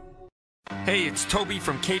 Hey, it's Toby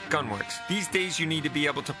from Cape Gunworks. These days you need to be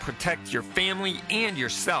able to protect your family and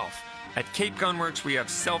yourself. At Cape Gunworks, we have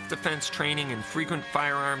self-defense training and frequent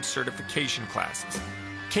firearms certification classes.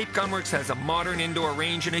 Cape Gunworks has a modern indoor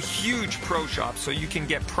range and a huge pro shop so you can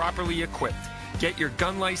get properly equipped. Get your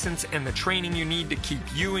gun license and the training you need to keep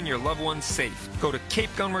you and your loved ones safe. Go to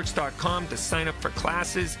capegunworks.com to sign up for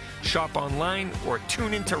classes, shop online, or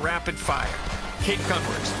tune into Rapid Fire. Cape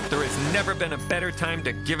Gunworks, there has never been a better time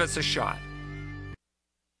to give us a shot.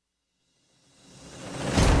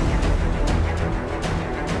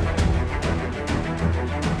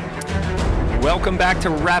 Welcome back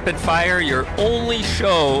to Rapid Fire, your only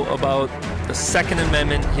show about the Second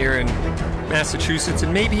Amendment here in Massachusetts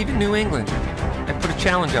and maybe even New England. I put a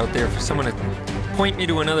challenge out there for someone to point me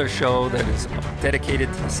to another show that is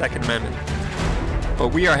dedicated to the Second Amendment. But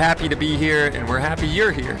we are happy to be here, and we're happy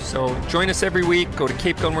you're here. So join us every week. Go to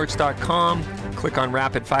capegunworks.com, click on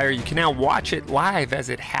Rapid Fire. You can now watch it live as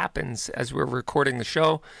it happens as we're recording the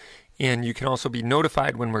show, and you can also be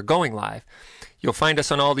notified when we're going live. You'll find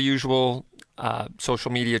us on all the usual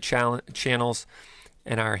social media channels,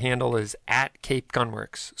 and our handle is at Cape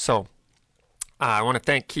Gunworks. So I want to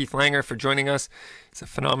thank Keith Langer for joining us. He's a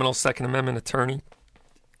phenomenal Second Amendment attorney.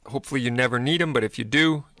 Hopefully you never need him, but if you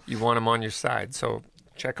do, you want him on your side. So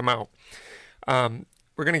check him out.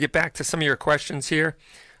 We're going to get back to some of your questions here.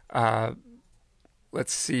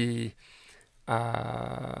 Let's see.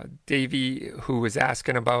 Davey, who was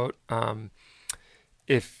asking about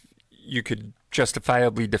if you could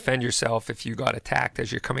justifiably defend yourself if you got attacked as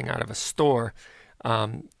you're coming out of a store.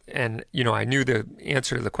 And, you know, I knew the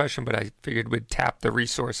answer to the question, but I figured we'd tap the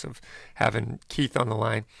resource of having Keith on the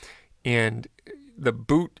line. And the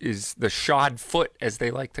boot is the shod foot, as they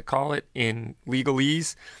like to call it in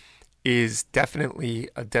legalese, is definitely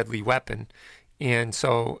a deadly weapon. And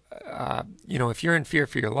so, you know, if you're in fear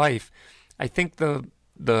for your life, I think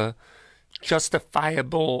the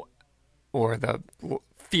justifiable or the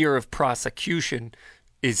fear of prosecution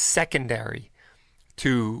is secondary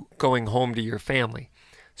to going home to your family.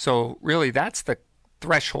 So really that's the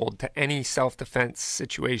threshold to any self-defense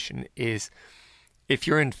situation is if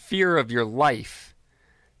you're in fear of your life,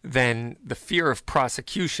 then the fear of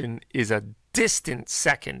prosecution is a distant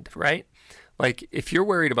second, right? Like if you're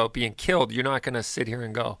worried about being killed, you're not going to sit here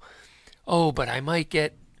and go, oh, but I might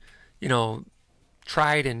get, you know,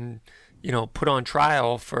 tried and, you know, put on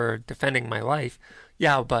trial for defending my life.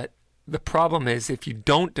 Yeah, but the problem is if you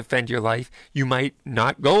don't defend your life, you might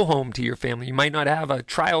not go home to your family. You might not have a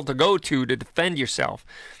trial to go to defend yourself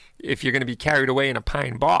if you're going to be carried away in a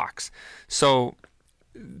pine box. So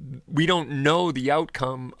we don't know the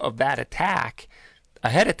outcome of that attack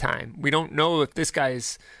ahead of time. We don't know if this guy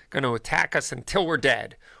is going to attack us until we're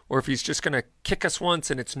dead, or if he's just going to kick us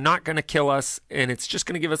once and it's not going to kill us and it's just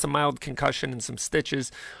going to give us a mild concussion and some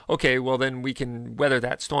stitches. Okay, well then we can weather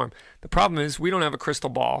that storm. The problem is we don't have a crystal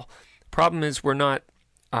ball. The problem is we're not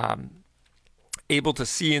able to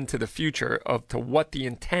see into the future of to what the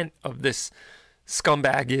intent of this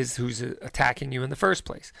scumbag is who's attacking you in the first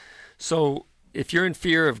place. So if you're in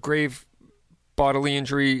fear of grave bodily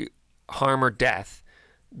injury, harm, or death,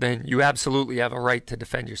 then you absolutely have a right to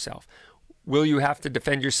defend yourself. Will you have to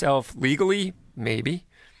defend yourself legally? Maybe.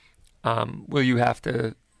 Will you have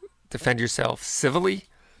to defend yourself civilly?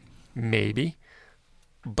 Maybe.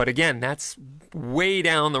 But again, that's way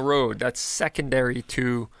down the road. That's secondary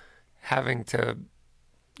to having to,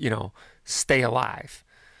 you know, stay alive.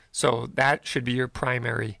 So that should be your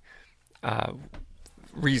primary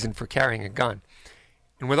reason for carrying a gun.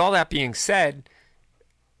 And with all that being said,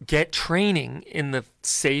 get training in the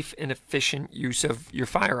safe and efficient use of your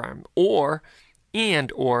firearm, or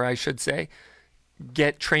I should say,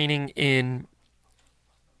 get training in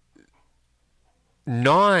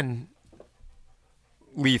non-lethal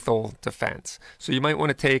defense. So you might want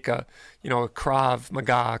to take a Krav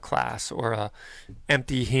Maga class or a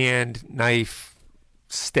empty hand knife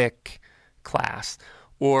stick class,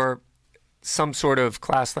 or some sort of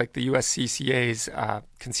class like the USCCA's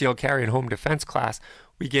concealed carry and home defense class.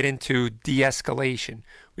 We get into de-escalation.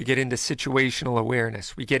 We get into situational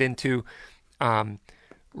awareness. We get into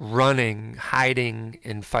running, hiding,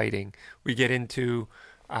 and fighting. We get into,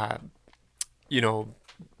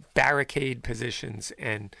 barricade positions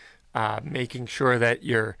and making sure that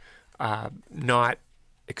you're not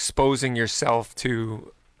exposing yourself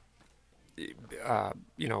to,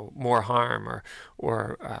 more harm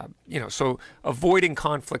or so avoiding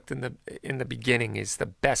conflict in the beginning is the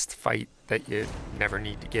best fight that you never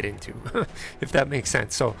need to get into, if that makes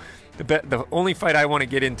sense. So the only fight I want to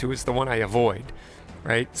get into is the one I avoid,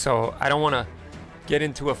 right? So I don't want to get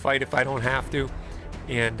into a fight if I don't have to.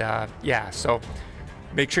 And so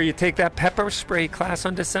make sure you take that pepper spray class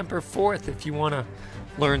on December 4th if you want to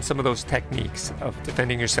learn some of those techniques of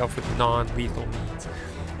defending yourself with non-lethal means.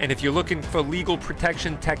 And if you're looking for legal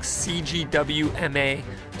protection, text CGWMA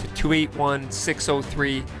to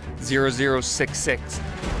 281-603-0066.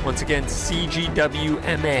 Once again,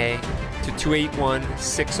 CGWMA to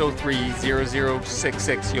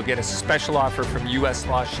 281-603-0066. You'll get a special offer from U.S.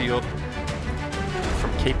 Law Shield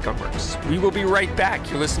from Cape Gunworks. We will be right back.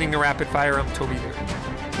 You're listening to Rapid Fire. I'm Toby Leary.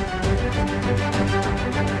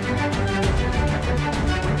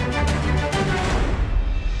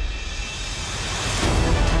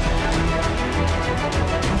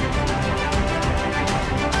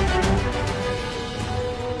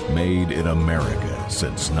 Made in America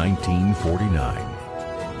since 1949.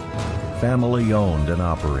 Family owned and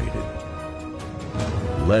operated.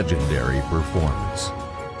 Legendary performance.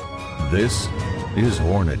 This is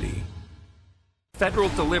Hornady. Federal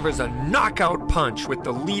delivers a knockout punch with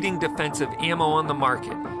the leading defensive ammo on the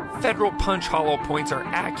market. Federal Punch hollow points are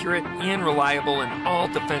accurate and reliable in all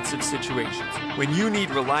defensive situations. When you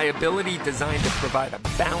need reliability designed to provide a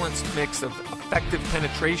balanced mix of effective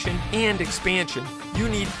penetration and expansion, you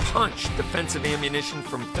need Punch defensive ammunition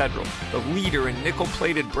from Federal, the leader in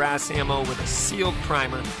nickel-plated brass ammo with a sealed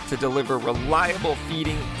primer to deliver reliable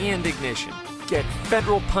feeding and ignition. Get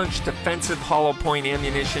Federal Punch defensive hollow point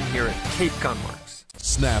ammunition here at Cape Gunworks.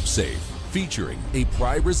 Snap Safe, featuring a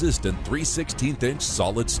pry-resistant 3/16-inch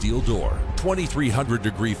solid steel door, 2300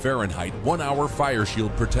 degree Fahrenheit 1-hour fire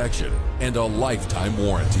shield protection, and a lifetime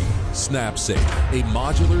warranty. Snap Safe, a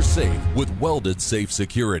modular safe with welded safe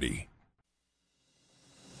security.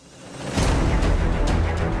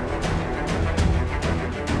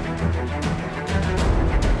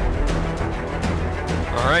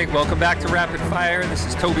 All right, welcome back to Rapid Fire. This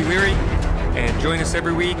is Toby Leary, and join us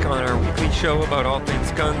every week on our weekly show about all things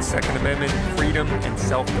guns, Second Amendment, freedom, and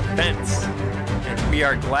self-defense. And we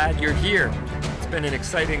are glad you're here. It's been an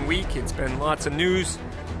exciting week. It's been lots of news.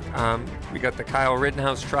 We got the Kyle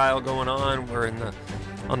Rittenhouse trial going on. We're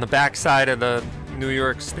on the backside of the New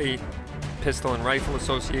York State Pistol and Rifle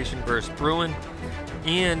Association versus Bruin.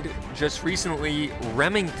 And just recently,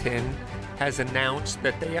 Remington has announced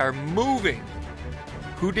that they are moving.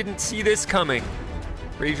 Who didn't see this coming?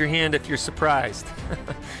 Raise your hand if you're surprised.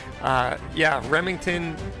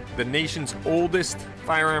 Remington, the nation's oldest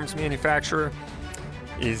firearms manufacturer,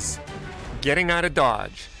 is getting out of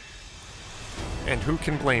Dodge. And who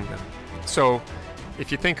can blame them? So,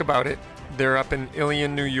 if you think about it, they're up in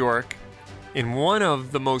Ilion, New York, in one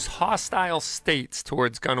of the most hostile states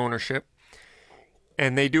towards gun ownership.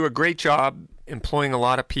 And they do a great job employing a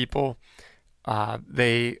lot of people.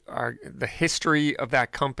 The history of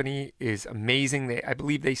that company is amazing. I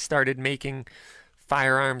believe they started making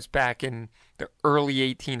firearms back in the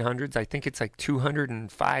early 1800s. I think it's like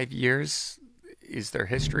 205 years is their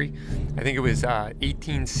history. I think it was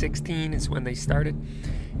 1816 is when they started,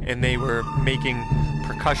 and they were making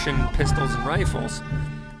percussion pistols and rifles.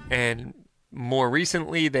 And more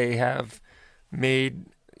recently, they have made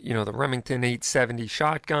the Remington 870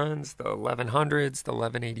 shotguns, the 1100s, the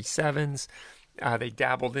 1187s. They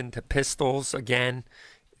dabbled into pistols again,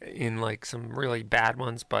 in like some really bad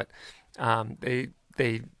ones, but the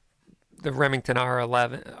Remington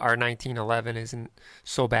R1911 isn't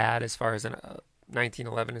so bad as far as an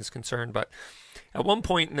 1911 is concerned. But at one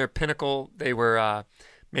point in their pinnacle, they were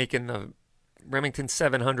making the Remington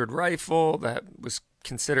 700 rifle that was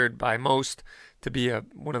considered by most to be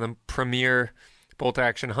one of the premier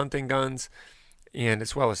bolt-action hunting guns, and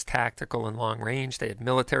as well as tactical and long range. They had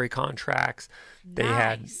military contracts.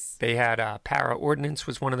 Nice. They had Para Ordnance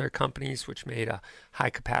was one of their companies, which made a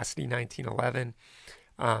high-capacity 1911.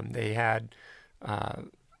 They had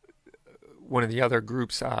one of the other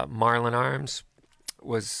groups, Marlin Arms,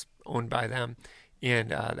 was owned by them,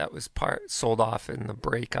 and that was sold off in the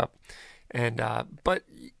breakup. And but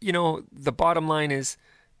the bottom line is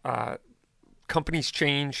companies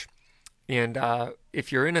change. And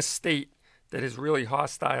if you're in a state that is really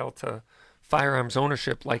hostile to firearms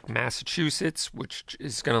ownership, like Massachusetts, which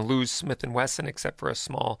is going to lose Smith & Wesson except for a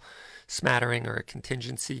small smattering or a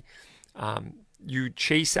contingency, you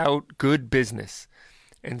chase out good business.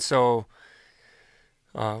 And so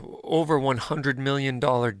over $100 million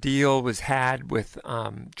deal was had with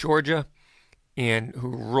Georgia, and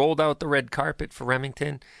who rolled out the red carpet for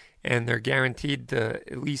Remington. And they're guaranteed to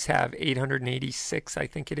at least have 886, I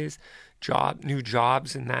think it is, new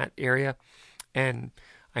jobs in that area. And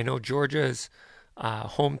I know Georgia is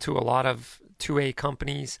home to a lot of 2A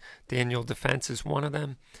companies. Daniel Defense is one of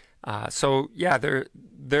them.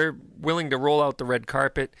 They're willing to roll out the red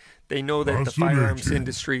carpet. They know that the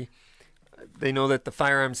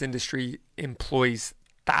firearms industry employs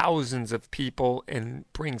thousands of people and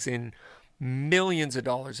brings in millions of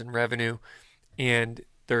dollars in revenue. And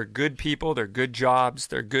they're good people, they're good jobs,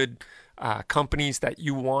 they're good companies that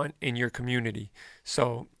you want in your community.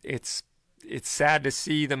 So it's sad to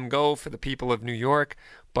see them go for the people of New York,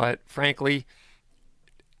 but frankly,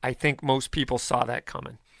 I think most people saw that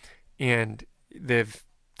coming. And they've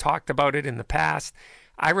talked about it in the past.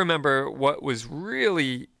 I remember what was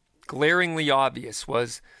really glaringly obvious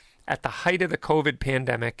was at the height of the COVID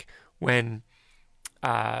pandemic when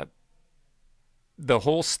the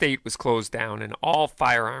whole state was closed down and all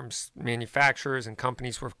firearms manufacturers and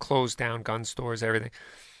companies were closed down, gun stores, everything.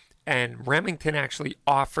 And Remington actually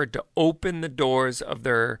offered to open the doors of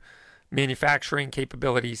their manufacturing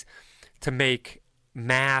capabilities to make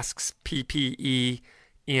masks, PPE,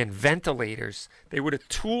 and ventilators. They would have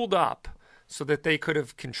tooled up so that they could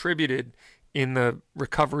have contributed in the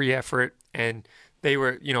recovery effort. And they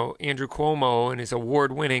were, Andrew Cuomo in his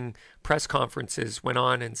award-winning press conferences went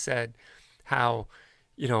on and said how,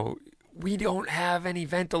 we don't have any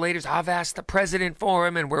ventilators. I've asked the president for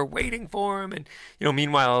them and we're waiting for them. And,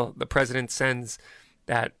 meanwhile, the president sends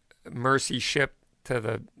that Mercy ship to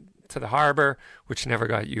the harbor, which never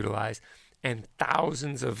got utilized, and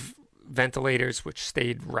thousands of ventilators, which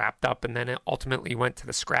stayed wrapped up and then it ultimately went to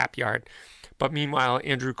the scrapyard. But meanwhile,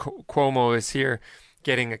 Andrew Cuomo is here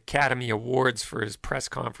getting Academy Awards for his press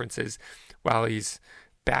conferences while he's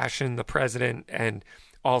bashing the president. And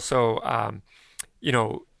also,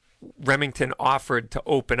 Remington offered to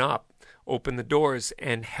open the doors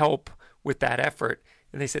and help with that effort.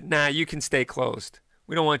 And they said, nah, you can stay closed.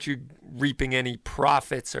 We don't want you reaping any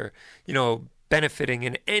profits or, benefiting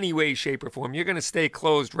in any way, shape, or form. You're going to stay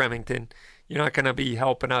closed, Remington. You're not going to be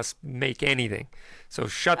helping us make anything. So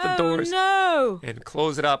shut the doors and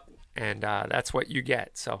close it up, and that's what you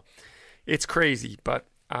get. So it's crazy. But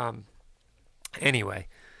anyway,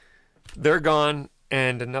 they're gone,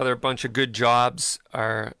 and another bunch of good jobs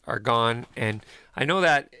are gone. And I know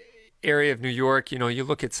that area of New York, you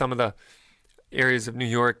look at some of the areas of New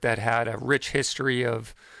York that had a rich history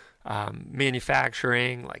of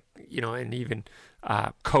manufacturing, like, and even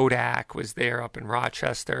Kodak was there up in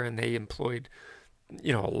Rochester, and they employed,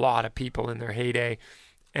 a lot of people in their heyday.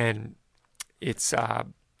 And it's,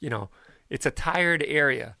 it's a tired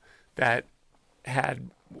area that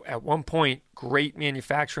had at one point great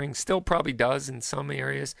manufacturing, still probably does in some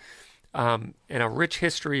areas, and a rich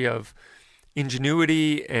history of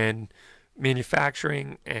ingenuity and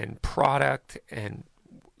manufacturing and product. And,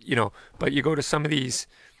 but you go to some of these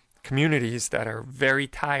communities that are very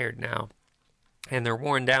tired now, and they're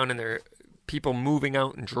worn down, and they're people moving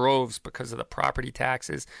out in droves because of the property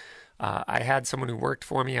taxes. I had someone who worked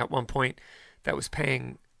for me at one point that was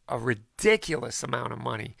paying a ridiculous amount of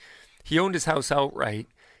money. He owned his house outright,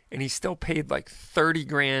 and he still paid like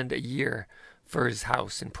 $30,000 a year for his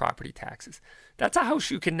house in property taxes. That's a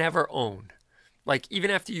house you can never own. Like,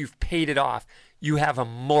 even after you've paid it off, you have a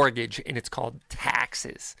mortgage, and it's called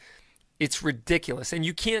taxes. It's ridiculous. And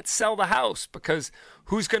you can't sell the house because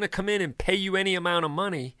who's going to come in and pay you any amount of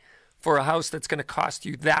money for a house that's going to cost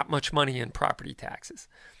you that much money in property taxes?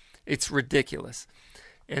 It's ridiculous.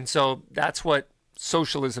 And so that's what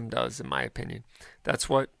socialism does, in my opinion. That's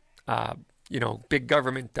what, big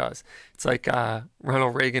government does. It's like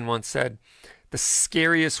Ronald Reagan once said, the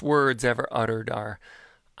scariest words ever uttered are,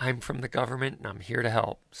 I'm from the government and I'm here to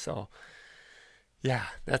help. So, yeah,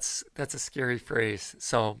 that's a scary phrase.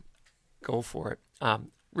 So go for it.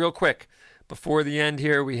 Real quick, before the end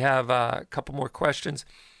here, we have a couple more questions.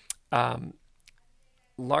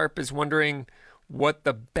 LARP is wondering what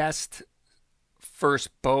the best first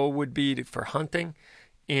bow would be for hunting.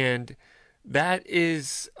 And that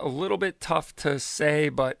is a little bit tough to say,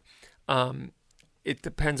 but it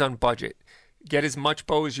depends on budget. Get as much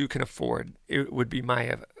bow as you can afford. It would be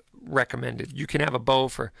my recommended. You can have a bow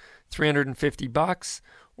for $350,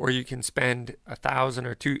 or you can spend $1,000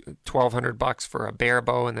 or $1,200 for a bare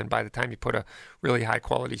bow, and then by the time you put a really high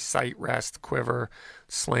quality sight, rest, quiver,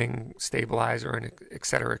 sling, stabilizer, and et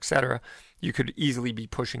cetera, you could easily be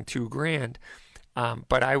pushing $2,000.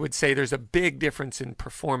 But I would say there's a big difference in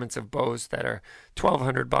performance of bows that are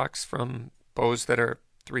 $1,200 from bows that are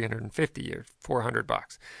 $350 or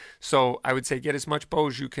 $400. So I would say get as much bow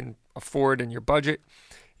as you can afford in your budget.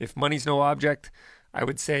 If money's no object, I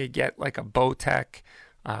would say get like a Bowtech,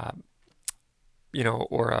 or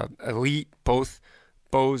a Elite. Both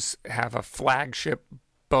bows have a flagship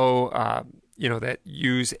bow, that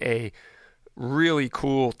use a really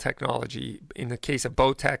cool technology. In the case of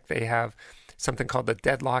Bowtech, they have something called the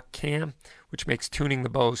Deadlock Cam, which makes tuning the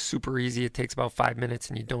bow super easy. It takes about 5 minutes,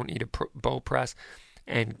 and you don't need a bow press.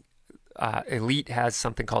 And Elite has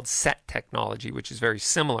something called set technology, which is very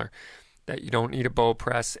similar, that you don't need a bow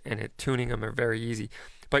press, and tuning them are very easy.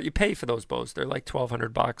 But you pay for those bows. They're like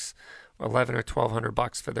 $1,200, $1,100 or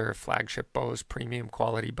 $1,200 for their flagship bows, premium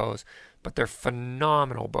quality bows. But they're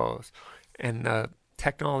phenomenal bows, and the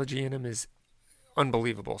technology in them is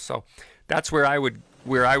unbelievable. So that's where I would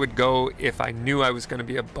go if I knew I was going to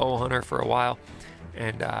be a bow hunter for a while,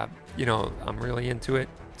 and I'm really into it.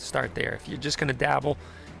 Start there. If you're just going to dabble,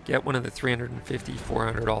 get one of the $350,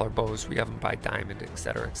 $400 bows. We have them by Diamond,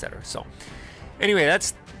 etc., etc. So anyway,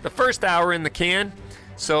 that's the first hour in the can.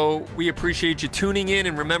 So we appreciate you tuning in,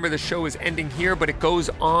 and remember, the show is ending here, but it goes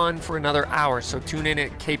on for another hour. So tune in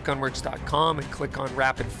at capegunworks.com and click on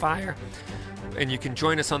Rapid Fire, and you can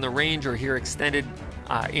join us on the range or hear extended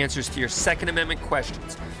answers to your Second Amendment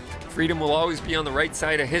questions. Freedom will always be on the right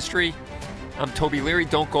side of history. I'm Toby Leary.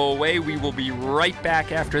 Don't go away. We will be right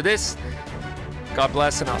back after this. God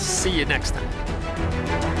bless, and I'll see you next time.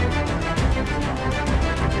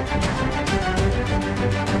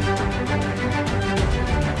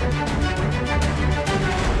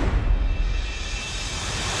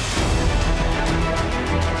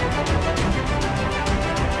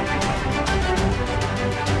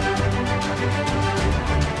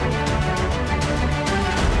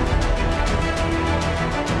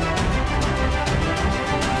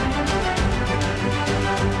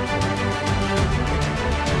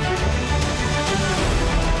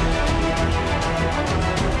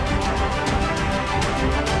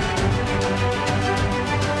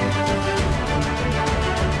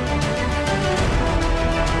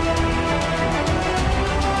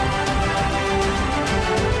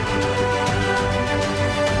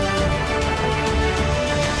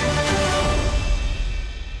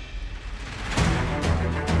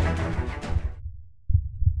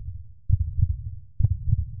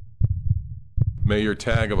 May your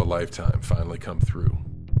tag of a lifetime finally come through.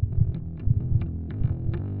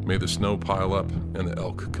 May the snow pile up and the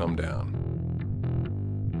elk come down.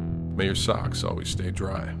 May your socks always stay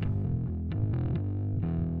dry.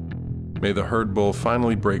 May the herd bull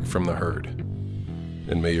finally break from the herd,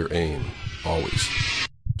 and may your aim always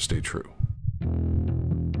stay true.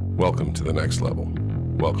 Welcome to the next level.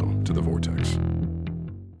 Welcome to the Vortex.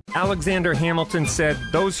 Alexander Hamilton said,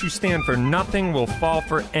 "Those who stand for nothing will fall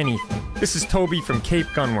for anything." This is Toby from Cape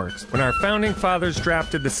Gunworks. When our founding fathers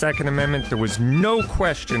drafted the Second Amendment, there was no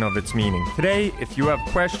question of its meaning. Today, if you have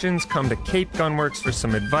questions, come to Cape Gunworks for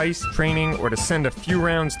some advice, training, or to send a few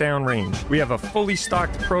rounds downrange. We have a fully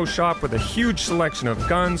stocked pro shop with a huge selection of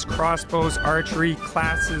guns, crossbows, archery,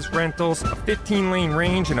 classes, rentals, a 15-lane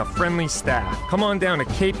range, and a friendly staff. Come on down to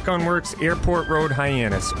Cape Gunworks, Airport Road,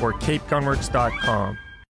 Hyannis, or capegunworks.com.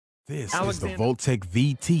 This is the Voltec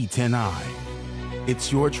VT10i.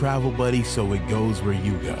 It's your travel buddy, so it goes where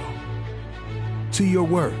you go. To your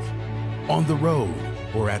work, on the road,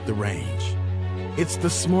 or at the range. It's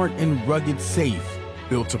the smart and rugged safe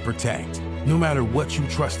built to protect, no matter what you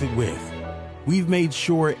trust it with. We've made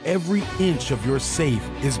sure every inch of your safe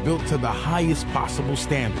is built to the highest possible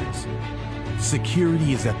standards.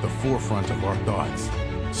 Security is at the forefront of our thoughts,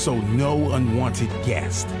 so no unwanted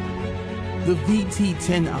guest. The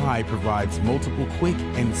VT10i provides multiple quick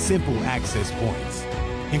and simple access points,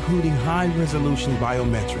 including high-resolution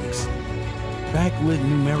biometrics, backlit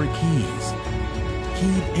numeric keys,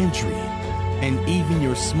 keyed entry, and even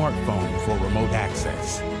your smartphone for remote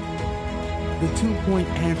access. The 2-point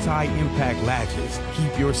anti-impact latches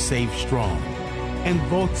keep your safe strong, and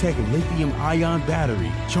Voltec lithium-ion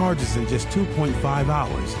battery charges in just 2.5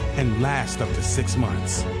 hours and lasts up to 6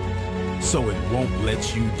 months, so it won't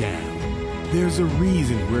let you down. There's a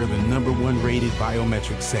reason we're the #1 rated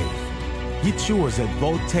biometric safe. Get yours at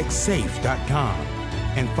VoltecSafe.com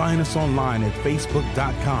and find us online at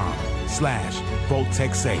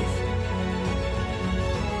Facebook.com/VoltecSafe.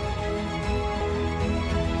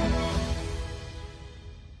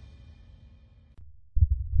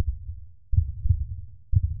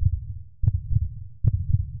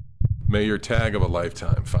 May your tag of a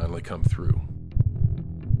lifetime finally come through.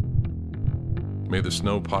 May the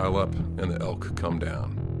snow pile up and the elk come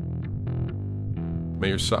down. May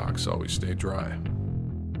your socks always stay dry.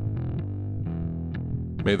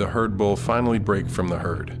 May the herd bull finally break from the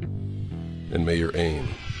herd, and may your aim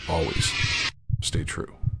always stay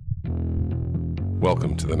true.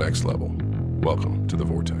 Welcome to the next level. Welcome to the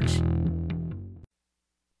Vortex.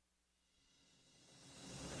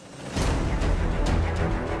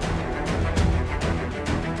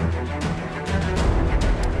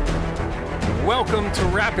 welcome to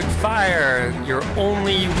Rapid Fire, your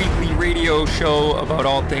only weekly radio show about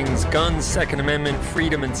all things guns, Second Amendment,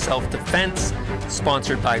 freedom, and self-defense,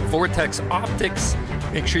 sponsored by Vortex Optics.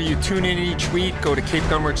 Make sure you tune in each week. Go to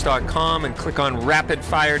capegunworks.com and click on Rapid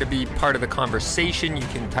Fire to be part of the conversation. You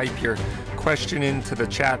can type your question into the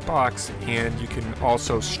chat box, and you can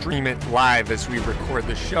also stream it live as we record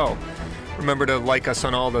the show. Remember to like us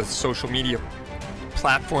on all the social media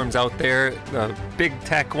platforms out there, the big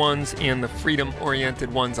tech ones and the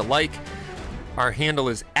freedom-oriented ones alike. Our handle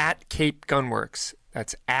is at Cape Gunworks.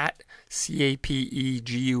 That's at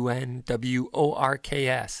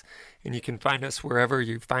CAPEGUNWORKS. And you can find us wherever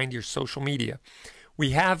you find your social media. We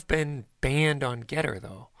have been banned on Getter,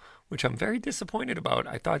 though, which I'm very disappointed about.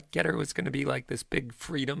 I thought Getter was going to be like this big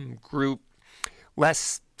freedom group,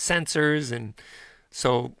 less censors. And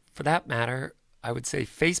so, for that matter, I would say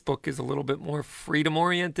Facebook is a little bit more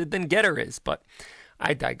freedom-oriented than Getter is, but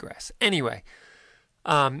I digress. Anyway,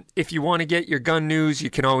 if you want to get your gun news, you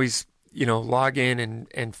can always, log in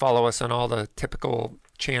and follow us on all the typical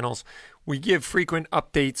channels. We give frequent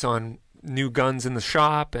updates on new guns in the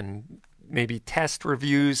shop and maybe test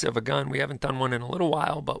reviews of a gun. We haven't done one in a little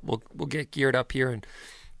while, but we'll get geared up here and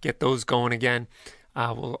get those going again.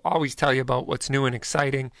 We'll always tell you about what's new and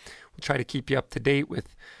exciting. We'll try to keep you up to date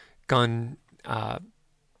with gun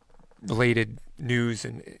related news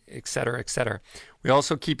and et cetera, et cetera. We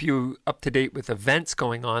also keep you up to date with events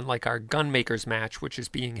going on, like our Gunmakers match, which is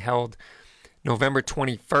being held November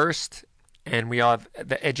 21st. And we have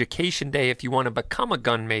the Education Day. If you want to become a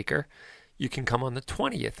gun maker, you can come on the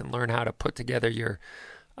 20th and learn how to put together your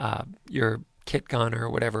kit gun or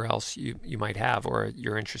whatever else you might have, or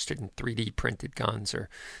you're interested in 3D printed guns or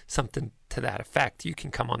something to that effect. You can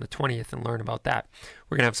come on the 20th and learn about that.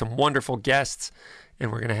 We're going to have some wonderful guests,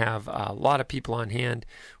 and we're going to have a lot of people on hand.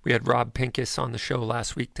 We had Rob Pincus on the show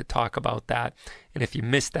last week to talk about that. And if you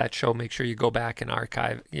missed that show, make sure you go back and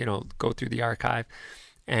archive, go through the archive.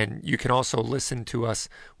 And you can also listen to us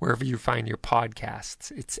wherever you find your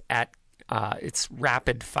podcasts. It's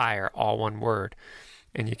Rapid Fire, all one word.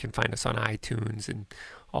 And you can find us on iTunes and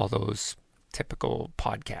all those typical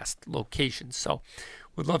podcast locations. So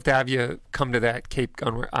we'd love to have you come to that to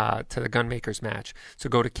the Gunmakers match. So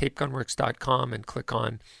go to capegunworks.com and click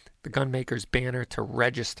on the Gunmakers banner to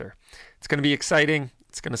register. It's going to be exciting.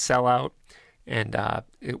 It's going to sell out, and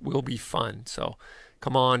it will be fun. So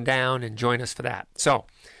come on down and join us for that. So,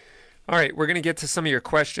 all right, we're going to get to some of your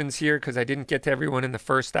questions here because I didn't get to everyone in the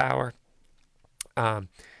first hour.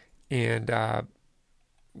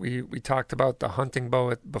 We talked about the hunting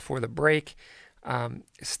bow before the break.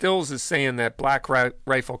 Stills is saying that Black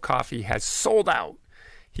Rifle Coffee has sold out.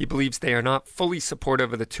 He believes they are not fully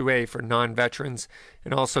supportive of the 2A for non-veterans,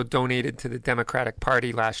 and also donated to the Democratic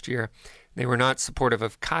Party last year. They were not supportive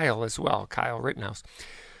of Kyle as well, Kyle Rittenhouse.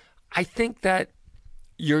 I think that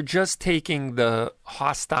you're just taking the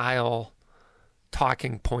hostile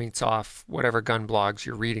talking points off whatever gun blogs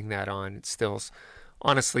you're reading that on. It's Stills.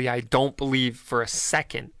 Honestly, I don't believe for a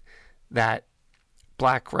second that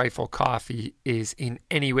Black Rifle Coffee is in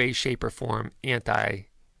any way, shape, or form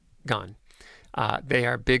anti-gun. They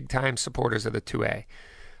are big-time supporters of the 2A.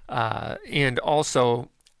 And also,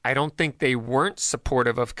 I don't think they weren't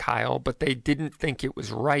supportive of Kyle, but they didn't think it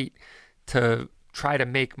was right to try to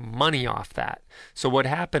make money off that. So what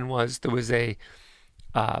happened was there was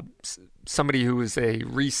somebody who was a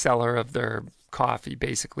reseller of their coffee,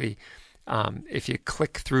 basically. If you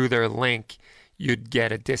click through their link, you'd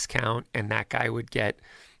get a discount, and that guy would get,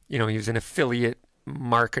 he was an affiliate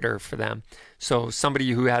marketer for them. So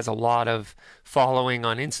somebody who has a lot of following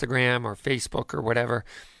on Instagram or Facebook or whatever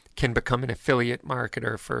can become an affiliate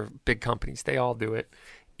marketer for big companies. They all do it.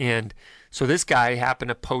 And so this guy happened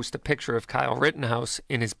to post a picture of Kyle Rittenhouse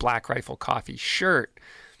in his Black Rifle Coffee shirt,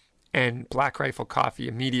 and Black Rifle Coffee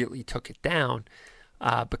immediately took it down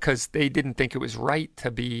because they didn't think it was right to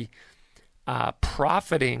be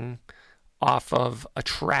profiting off of a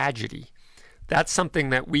tragedy. That's something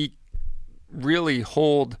that we really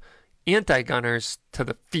hold anti-gunners to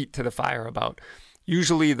the feet to the fire about.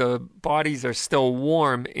 Usually the bodies are still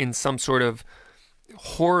warm in some sort of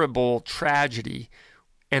horrible tragedy,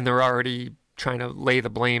 and they're already trying to lay the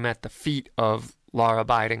blame at the feet of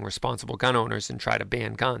law-abiding, responsible gun owners and try to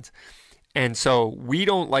ban guns. And so we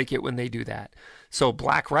don't like it when they do that. So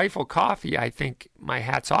Black Rifle Coffee, I think my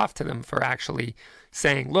hat's off to them for actually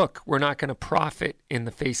saying, look, we're not going to profit in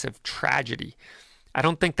the face of tragedy. I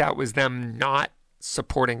don't think that was them not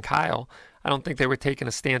supporting Kyle. I don't think they were taking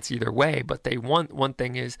a stance either way, but one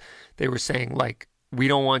thing is they were saying, like, we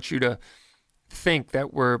don't want you to think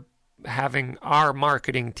that we're having our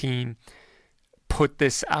marketing team put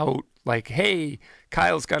this out Like, hey,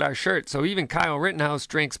 Kyle's got our shirt, so even Kyle Rittenhouse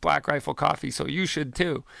drinks Black Rifle coffee, so you should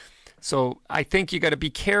too. So I think you got to be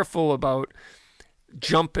careful about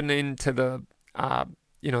jumping into the, the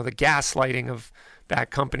gaslighting of that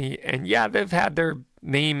company. And yeah, they've had their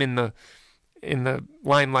name in the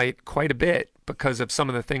limelight quite a bit because of some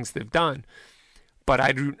of the things they've done. But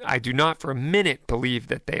I do not for a minute believe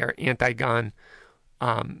that they are anti-gun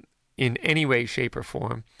in any way, shape, or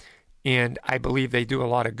form. And I believe they do a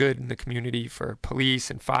lot of good in the community for police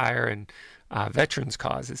and fire and veterans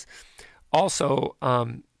causes. Also,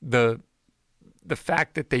 the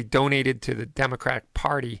fact that they donated to the Democratic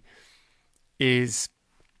Party is,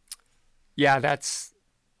 that's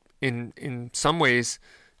in some ways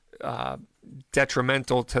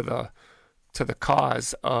detrimental to the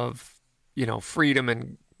cause of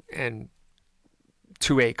freedom and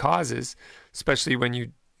 2A causes, especially when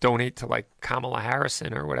you donate to like Kamala Harris,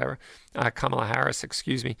 and the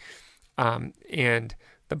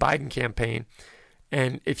Biden campaign.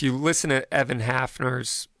 And if you listen to Evan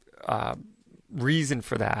Hafner's reason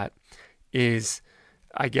for that is,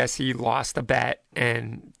 I guess he lost a bet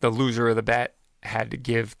and the loser of the bet had to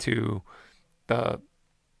give to the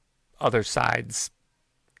other side's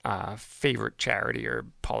favorite charity or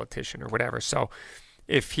politician or whatever. So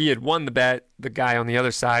if he had won the bet, the guy on the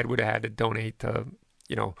other side would have had to donate to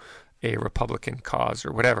a Republican cause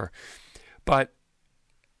or whatever. But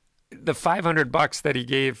the $500 that he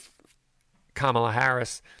gave Kamala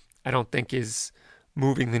Harris, I don't think is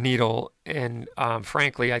moving the needle. And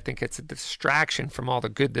frankly, I think it's a distraction from all the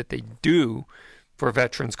good that they do for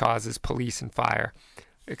veterans causes, police and fire,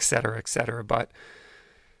 et cetera, et cetera. But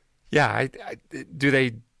yeah, do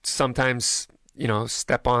they sometimes,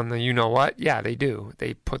 step on the you-know-what? Yeah, they do.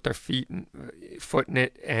 They put their foot in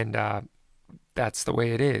it, and that's the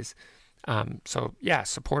way it is. So, yeah,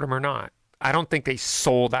 support them or not. I don't think they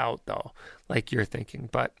sold out, though, like you're thinking,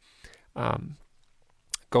 but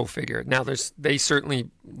go figure. Now, they certainly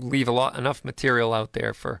leave enough material out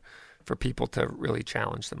there for people to really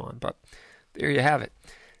challenge them on, but there you have it.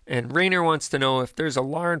 And Rainer wants to know if there's a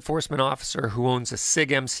law enforcement officer who owns a SIG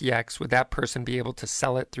MCX, would that person be able to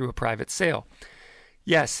sell it through a private sale?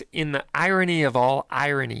 Yes, in the irony of all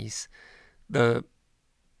ironies, the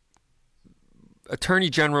Attorney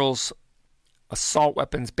General's assault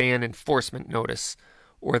weapons ban enforcement notice,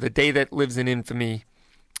 or the day that lives in infamy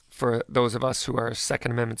for those of us who are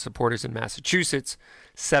Second Amendment supporters in Massachusetts,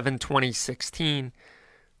 7/2016,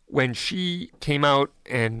 when she came out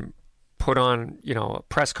and put on, a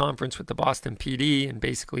press conference with the Boston PD and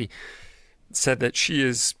basically said that she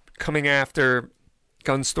is coming after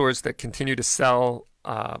gun stores that continue to sell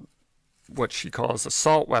what she calls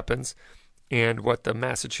assault weapons, and what the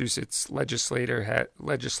Massachusetts legislature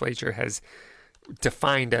has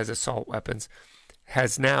defined as assault weapons,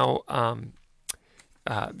 has now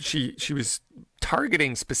she was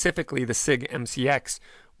targeting specifically the SIG MCX,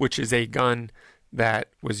 which is a gun that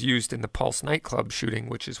was used in the Pulse nightclub shooting,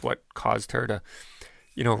 which is what caused her to,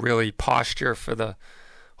 really posture for the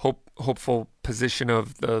hopeful position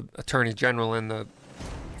of the Attorney General in the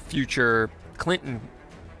future Clinton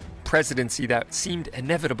presidency that seemed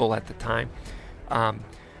inevitable at the time.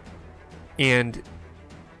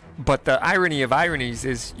 But the irony of ironies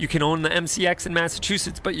is you can own the MCX in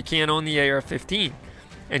Massachusetts, but you can't own the AR-15.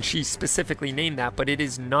 And she specifically named that, but it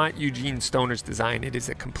is not Eugene Stoner's design. It is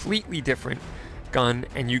a completely different gun,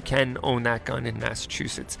 and you can own that gun in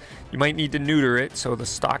Massachusetts. You might need to neuter it so the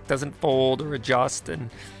stock doesn't fold or adjust, and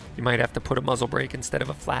you might have to put a muzzle brake instead of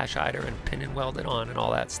a flash hider and pin and weld it on and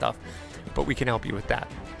all that stuff. But we can help you with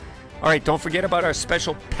that. All right, don't forget about our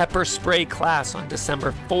special pepper spray class on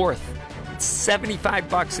December 4th. It's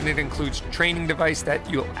 $75, and it includes a training device that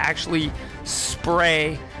you'll actually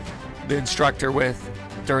spray the instructor with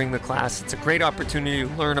during the class. It's a great opportunity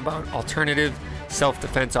to learn about alternative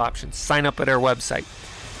self-defense options. Sign up at our website.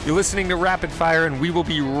 You're listening to Rapid Fire, and we will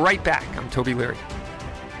be right back. I'm Toby Leary.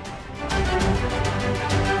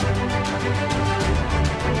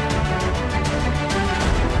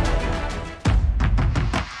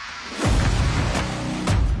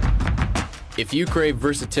 If you crave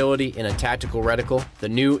versatility in a tactical reticle, the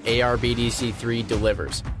new AR-BDC-3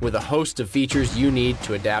 delivers, with a host of features you need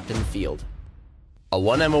to adapt in the field. A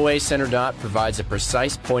 1 MOA center dot provides a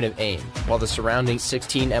precise point of aim, while the surrounding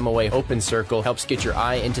 16 MOA open circle helps get your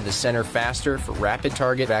eye into the center faster for rapid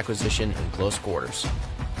target acquisition in close quarters.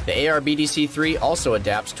 The AR-BDC-3 also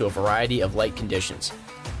adapts to a variety of light conditions.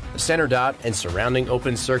 The center dot and surrounding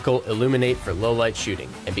open circle illuminate for low light shooting,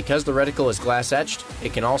 and because the reticle is glass etched,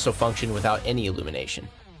 it can also function without any illumination.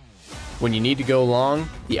 When you need to go long,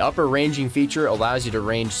 the upper ranging feature allows you to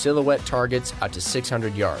range silhouette targets out to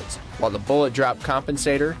 600 yards, while the bullet drop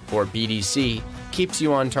compensator, or BDC, keeps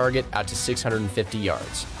you on target out to 650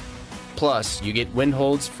 yards. Plus, you get wind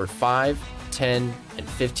holds for 5, 10, and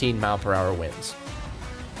 15 mile per hour winds.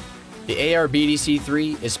 The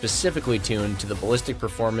AR-BDC-3 is specifically tuned to the ballistic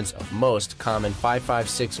performance of most common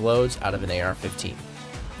 5.56 loads out of an AR-15.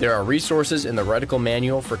 There are resources in the reticle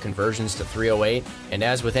manual for conversions to .308, and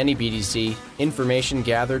as with any BDC, information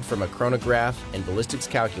gathered from a chronograph and ballistics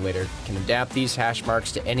calculator can adapt these hash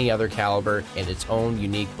marks to any other caliber and its own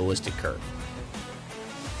unique ballistic curve.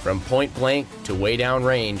 From point blank to way down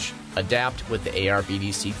range, adapt with the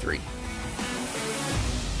AR-BDC-3.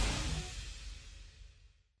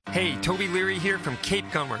 Hey, Toby Leary here from Cape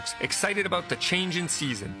Gunworks. Excited about the change in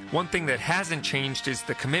season. One thing that hasn't changed is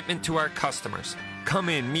the commitment to our customers. Come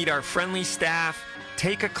in, meet our friendly staff,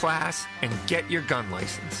 take a class, and get your gun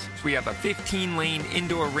license. We have a 15-lane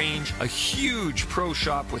indoor range, a huge pro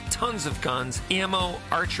shop with tons of guns, ammo,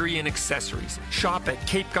 archery, and accessories. Shop at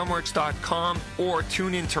CapeGunworks.com or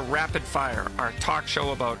tune in to Rapid Fire, our talk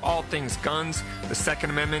show about all things guns, the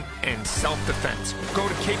Second Amendment, and self-defense. Go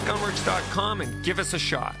to CapeGunworks.com and give us a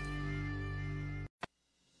shot.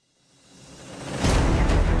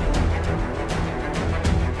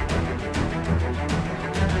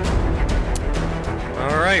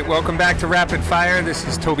 All right, welcome back to Rapid Fire. This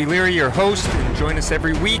is Toby Leary, your host, and join us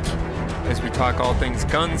every week as we talk all things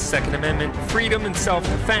guns, Second Amendment, freedom, and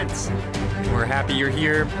self-defense. We're happy you're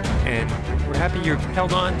here, and we're happy you're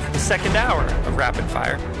held on for the second hour of Rapid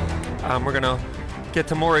Fire. We're going to get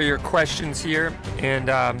to more of your questions here.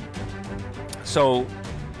 And so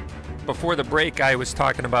before the break, I was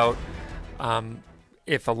talking about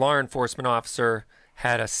if a law enforcement officer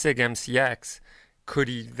had a SIG MCX, could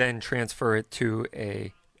he then transfer it to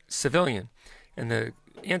a civilian? And the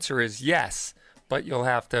answer is yes, but you'll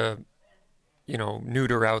have to,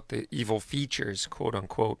 neuter out the evil features, quote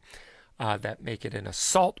unquote, that make it an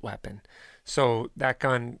assault weapon. So that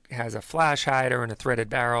gun has a flash hider and a threaded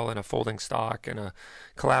barrel and a folding stock and a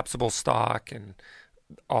collapsible stock and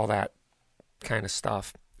all that kind of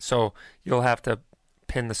stuff. So you'll have to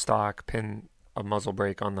pin the stock, pin a muzzle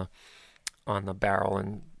brake on the barrel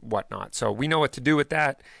and whatnot. So we know what to do with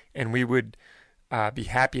that, and we would be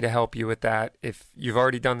happy to help you with that. If you've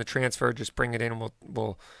already done the transfer, just bring it in and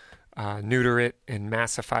we'll neuter it and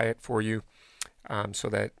massify it for you so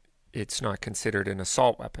that it's not considered an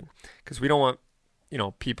assault weapon. Because we don't want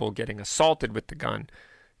people getting assaulted with the gun,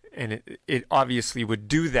 and it obviously would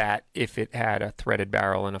do that if it had a threaded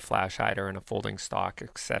barrel and a flash hider and a folding stock,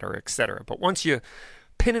 et cetera, et cetera. But once you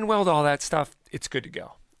pin and weld all that stuff, it's good to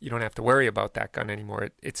go. You don't have to worry about that gun anymore.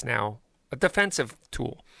 It's now a defensive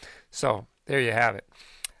tool. So there you have it.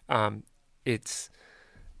 It's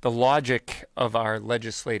the logic of our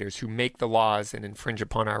legislators who make the laws and infringe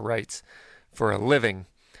upon our rights for a living.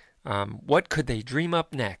 What could they dream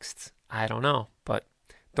up next? I don't know, but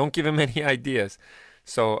don't give them any ideas.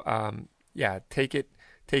 So take it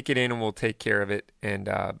in, and we'll take care of it, and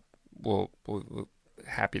we'll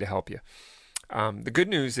happy to help you. The good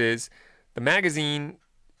news is the magazine.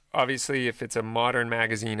 Obviously, if it's a modern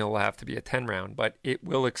magazine, it'll have to be a 10-round, but it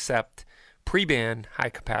will accept pre-band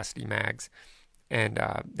high-capacity mags, and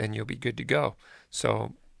then you'll be good to go.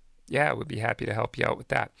 So, yeah, we'd be happy to help you out with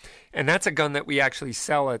that. And that's a gun that we actually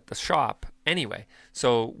sell at the shop anyway.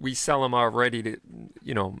 So we sell them already to,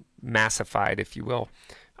 massified, if you will.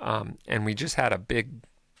 And we just had a big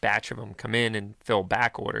batch of them come in and fill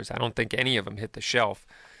back orders. I don't think any of them hit the shelf,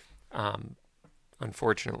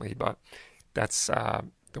 unfortunately, but that's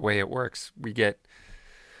the way it works. We get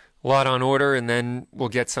a lot on order, and then we'll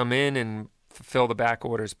get some in and fulfill the back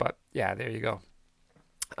orders. But yeah, there you go.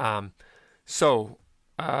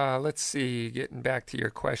 Let's see, getting back to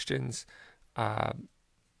your questions.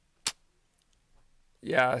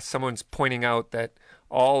 Someone's pointing out that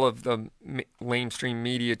all of the lamestream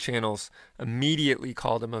media channels immediately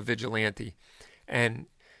called him a vigilante. And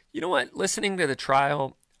you know what? Listening to the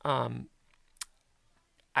trial,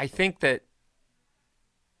 I think that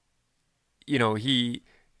he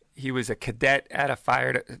was a cadet at a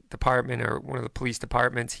fire department or one of the police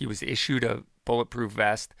departments. He was issued a bulletproof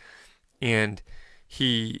vest, and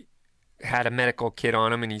he had a medical kit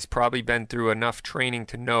on him, and he's probably been through enough training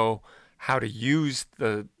to know how to use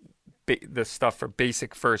the stuff for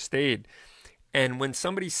basic first aid. And when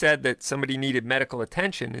somebody said that somebody needed medical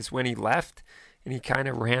attention is when he left, and he kind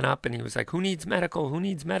of ran up and he was like, who needs medical? Who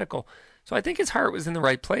needs medical? So I think his heart was in the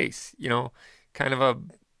right place, kind of a,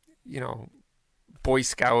 Boy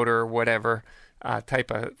Scout or whatever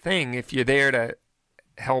type of thing. If you're there to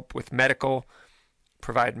help with medical,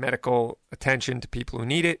 provide medical attention to people who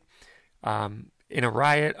need it. In a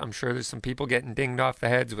riot, I'm sure there's some people getting dinged off the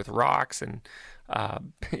heads with rocks and,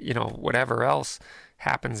 whatever else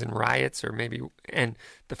happens in riots, or maybe, and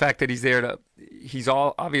the fact that he's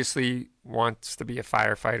all obviously wants to be a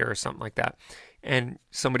firefighter or something like that. And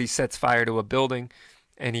somebody sets fire to a building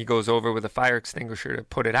and he goes over with a fire extinguisher to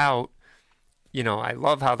put it out. I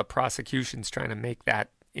love how the prosecution's trying to make that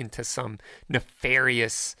into some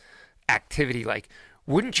nefarious activity. Like,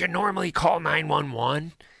 wouldn't you normally call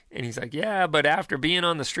 911? And he's like, yeah, but after being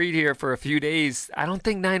on the street here for a few days, I don't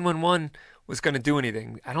think 911 was going to do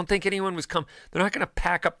anything. I don't think anyone was they're not going to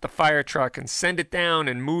pack up the fire truck and send it down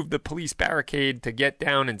and move the police barricade to get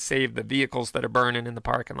down and save the vehicles that are burning in the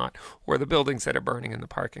parking lot or the buildings that are burning in the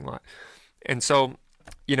parking lot. And so,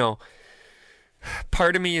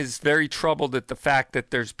 part of me is very troubled at the fact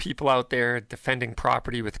that there's people out there defending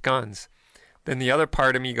property with guns. Then the other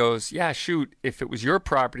part of me goes, yeah, shoot, if it was your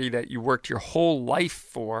property that you worked your whole life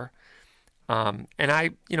for, and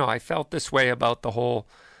I felt this way about the whole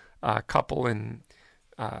couple in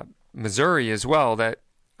Missouri as well that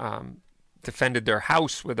defended their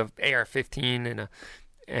house with an AR-15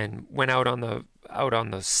 and went out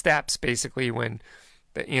on the steps basically when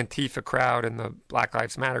the Antifa crowd and the Black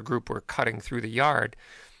Lives Matter group were cutting through the yard.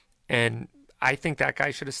 And I think that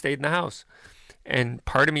guy should have stayed in the house. And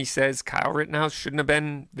part of me says Kyle Rittenhouse shouldn't have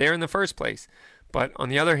been there in the first place. But on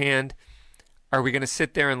the other hand, are we going to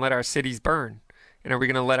sit there and let our cities burn? And are we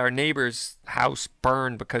going to let our neighbor's house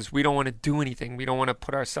burn because we don't want to do anything? We don't want to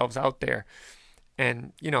put ourselves out there.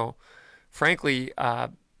 And, frankly,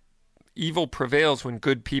 evil prevails when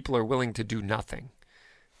good people are willing to do nothing.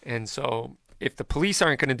 And so if the police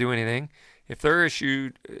aren't going to do anything, if they're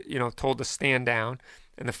told to stand down,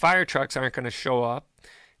 and the fire trucks aren't going to show up,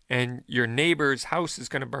 and your neighbor's house is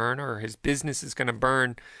going to burn or his business is going to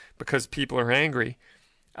burn because people are angry,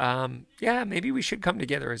 maybe we should come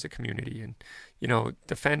together as a community and,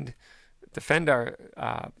 defend our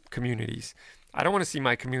communities. I don't want to see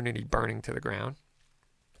my community burning to the ground.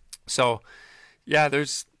 So, yeah,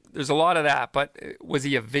 there's a lot of that. But was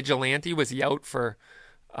he a vigilante? Was he out for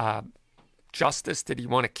justice? Did he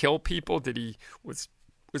want to kill people? Was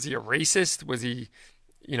he a racist? Was he,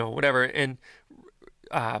 whatever? And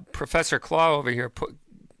Professor Claw over here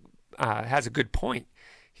has a good point.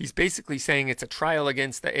 He's basically saying it's a trial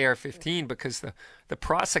against the AR-15 because the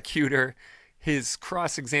prosecutor, his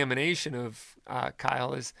cross-examination of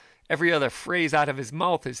Kyle is every other phrase out of his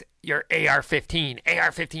mouth is your AR-15,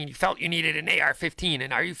 AR-15. You felt you needed an AR-15,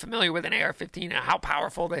 and are you familiar with an AR-15 and how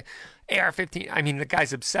powerful the AR-15? I mean, the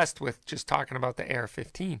guy's obsessed with just talking about the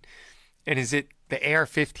AR-15. And is it the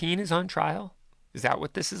AR-15 is on trial? Is that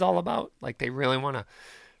what this is all about? Like they really want to,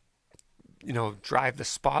 drive the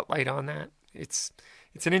spotlight on that? It's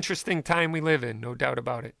an interesting time we live in, no doubt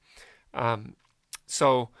about it.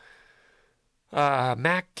 So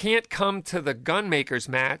Mac can't come to the Gunmakers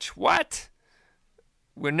match. What?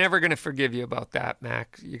 We're never going to forgive you about that,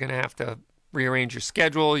 Mac. You're going to have to rearrange your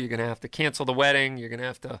schedule. You're going to have to cancel the wedding. You're going to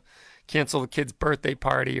have to cancel the kid's birthday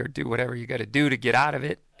party or do whatever you got to do to get out of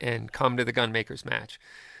it and come to the Gunmakers match.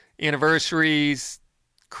 Anniversaries,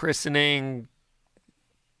 christening,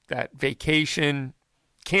 that vacation,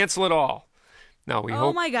 cancel it all. No, we hope.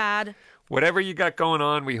 Oh my God. Whatever you got going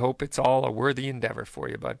on, we hope it's all a worthy endeavor for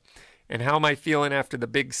you, bud. And how am I feeling after the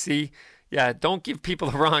Big C? Yeah, don't give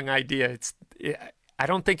people the wrong idea. I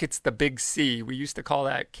don't think it's the Big C. We used to call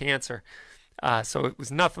that cancer. So it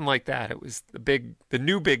was nothing like that. It was the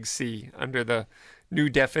new Big C under the new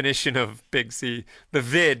definition of Big C, the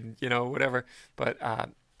vid, whatever. But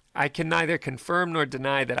I can neither confirm nor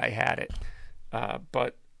deny that I had it.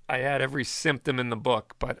 But I had every symptom in the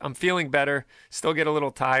book. But I'm feeling better. Still get a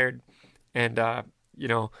little tired. And,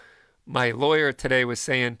 my lawyer today was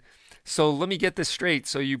saying, so let me get this straight.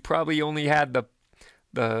 So you probably only had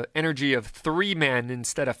the energy of 3 men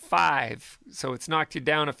instead of 5. So it's knocked you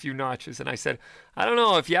down a few notches. And I said, I don't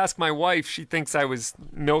know. If you ask my wife, she thinks I was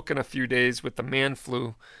milking a few days with the man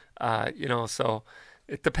flu. So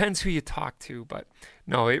it depends who you talk to. But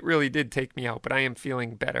no, it really did take me out. But I am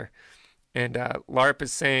feeling better. And LARP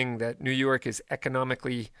is saying that New York is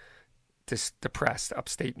economically depressed,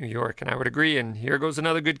 upstate New York. And I would agree. And here goes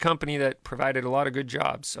another good company that provided a lot of good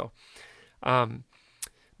jobs. So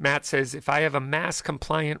Matt says, if I have a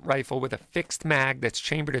mass-compliant rifle with a fixed mag that's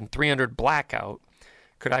chambered in .300 blackout,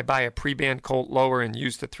 could I buy a pre-band Colt lower and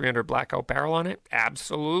use the .300 blackout barrel on it?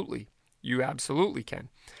 Absolutely. You absolutely can.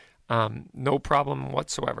 No problem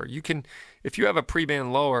whatsoever. You can, if you have a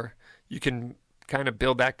pre-band lower, you can kind of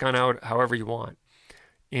build that gun out however you want.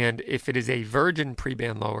 And if it is a virgin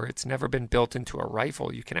pre-band lower, it's never been built into a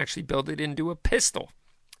rifle. You can actually build it into a pistol.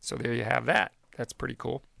 So there you have that. That's pretty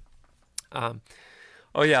cool.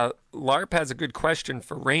 Oh yeah, LARP has a good question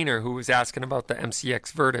for Rainer, who was asking about the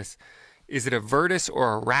MCX Virtus. Is it a Virtus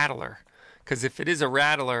or a Rattler? Because if it is a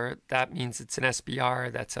Rattler, that means it's an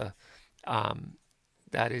SBR.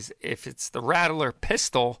 If it's the Rattler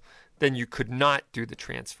pistol, then you could not do the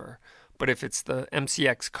transfer. But if it's the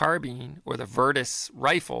MCX carbine or the Virtus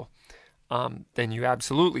rifle, then you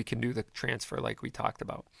absolutely can do the transfer like we talked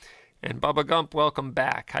about. And Bubba Gump, welcome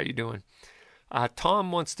back. How you doing?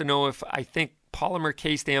 Tom wants to know if I think polymer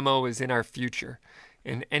cased ammo is in our future,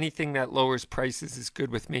 and anything that lowers prices is good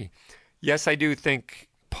with me. Yes, I do think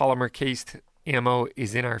polymer cased ammo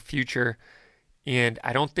is in our future, and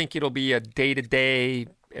I don't think it'll be a day-to-day,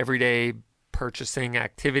 everyday purchasing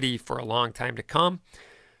activity for a long time to come.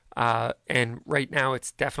 And right now,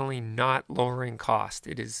 it's definitely not lowering cost.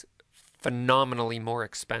 It is phenomenally more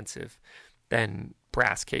expensive than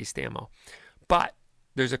brass cased ammo. But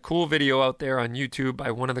there's a cool video out there on YouTube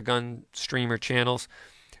by one of the gun streamer channels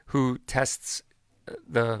who tests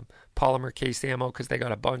the polymer cased ammo, because they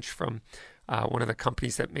got a bunch from one of the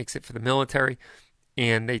companies that makes it for the military,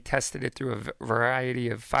 and they tested it through a variety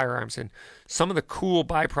of firearms. And some of the cool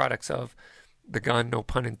byproducts of the gun, no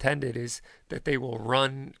pun intended, is that they will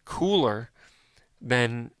run cooler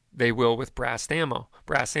than they will with brass ammo.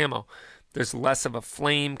 There's less of a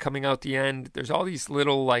flame coming out the end. There's all these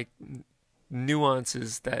little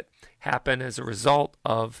nuances that happen as a result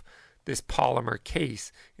of this polymer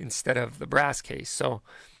case instead of the brass case. So,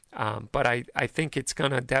 but I think it's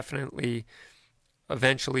going to definitely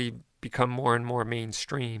eventually become more and more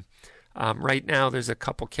mainstream. Right now, there's a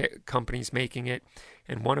couple companies making it,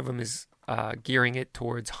 and one of them is gearing it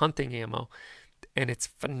towards hunting ammo, and it's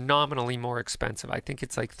phenomenally more expensive. I think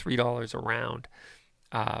it's like $3 a round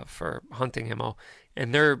for hunting ammo,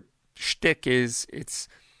 and their shtick is it's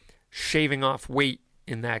shaving off weight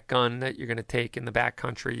in that gun that you're going to take in the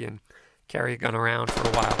backcountry and carry a gun around for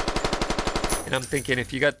a while. And I'm thinking,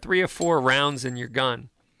 if you got 3 or 4 rounds in your gun,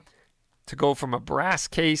 to go from a brass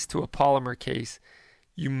case to a polymer case,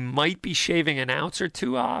 you might be shaving an ounce or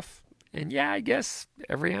 2 off. And yeah, I guess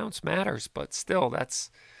every ounce matters, but still, that's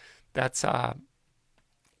I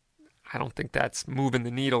don't think that's moving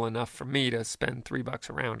the needle enough for me to spend $3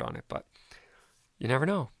 a round on it. But you never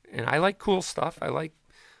know. And I like cool stuff. I like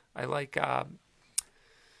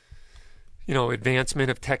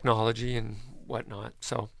advancement of technology and whatnot.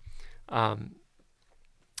 So there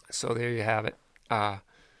you have it.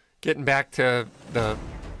 Getting back to the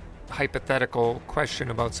hypothetical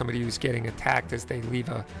question about somebody who's getting attacked as they leave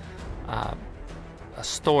a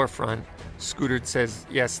storefront, Scooter says,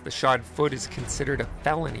 yes, the shod foot is considered a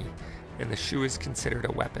felony and the shoe is considered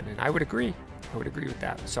a weapon. And I would agree. I would agree with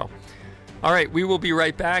that. So, all right, we will be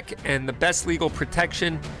right back. And the best legal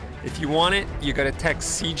protection, if you want it, you got to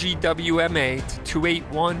text CGWMA to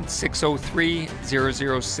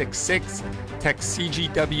 281-603-0066. Text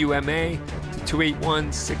CGWMA to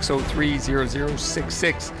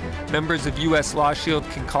 281-603-0066. Members of U.S. Law Shield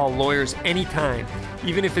can call lawyers anytime,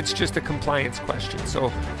 even if it's just a compliance question.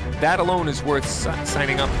 So that alone is worth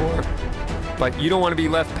signing up for. But you don't want to be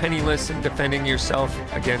left penniless in defending yourself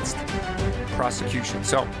against prosecution.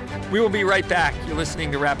 So we will be right back. You're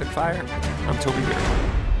listening to Rapid Fire. I'm Toby Bitter.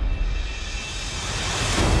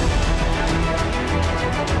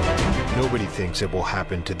 Nobody thinks it will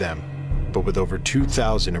happen to them, but with over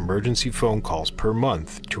 2,000 emergency phone calls per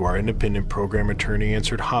month to our independent program attorney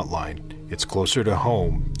answered hotline, it's closer to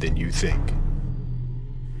home than you think.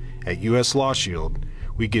 At U.S. Law Shield,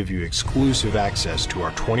 we give you exclusive access to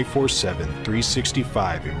our 24/7,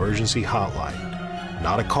 365 emergency hotline,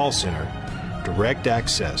 not a call center, direct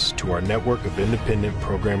access to our network of independent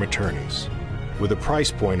program attorneys. With a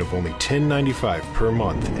price point of only $10.95 per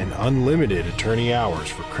month and unlimited attorney hours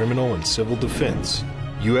for criminal and civil defense,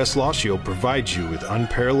 U.S. Law Shield provides you with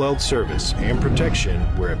unparalleled service and protection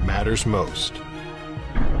where it matters most.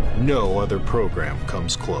 No other program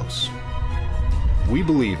comes close. We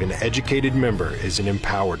believe an educated member is an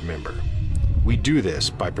empowered member. We do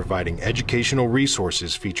this by providing educational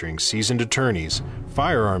resources featuring seasoned attorneys,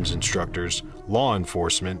 firearms instructors, law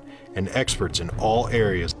enforcement, and experts in all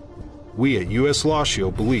areas. We at U.S. Law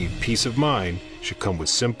Shield believe peace of mind should come with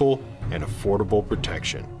simple and affordable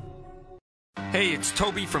protection. Hey, it's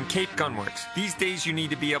Toby from Cape Gunworks. These days you need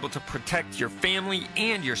to be able to protect your family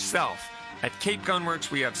and yourself. At Cape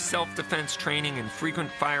Gunworks, we have self-defense training and frequent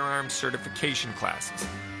firearms certification classes.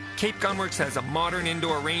 Cape Gunworks has a modern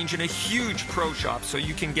indoor range and a huge pro shop so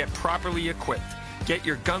you can get properly equipped. Get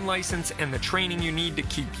your gun license and the training you need to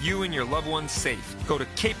keep you and your loved ones safe. Go to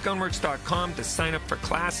CapeGunworks.com to sign up for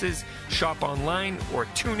classes, shop online, or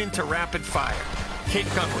tune into Rapid Fire. Cape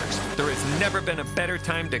Gunworks, there has never been a better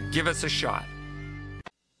time to give us a shot.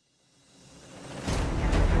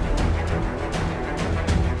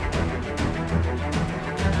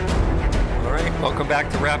 All right, welcome back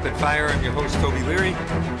to Rapid Fire. I'm your host, Toby Leary.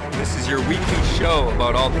 This is your weekly show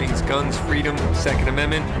about all things guns, freedom, Second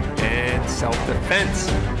Amendment, and self-defense.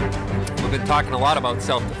 We've been talking a lot about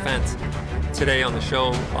self-defense today on the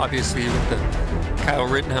show. Obviously, with the Kyle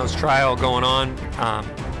Rittenhouse trial going on,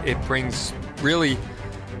 it brings really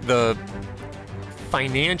the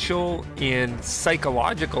financial and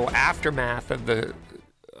psychological aftermath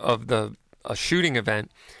of a shooting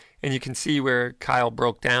event. And you can see where Kyle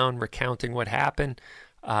broke down, recounting what happened.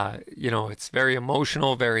 It's very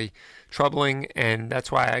emotional, very troubling, and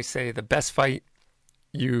that's why I say the best fight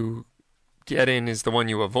you get in is the one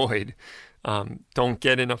you avoid. Don't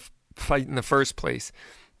get in a fight in the first place.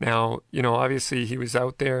 Now, obviously he was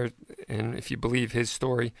out there, and if you believe his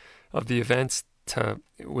story of the events,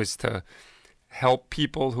 it was to help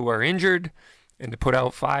people who are injured and to put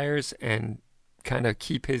out fires and kind of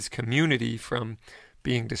keep his community from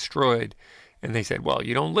being destroyed. And they said, well,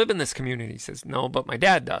 you don't live in this community. He says, no, but my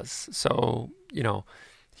dad does. So,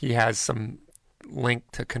 he has some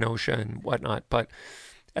link to Kenosha and whatnot. But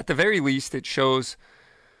at the very least, it shows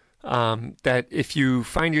that if you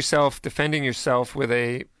find yourself defending yourself with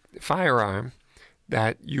a firearm,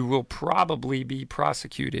 that you will probably be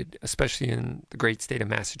prosecuted, especially in the great state of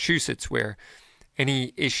Massachusetts, where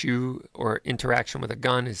any issue or interaction with a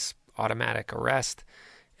gun is automatic arrest.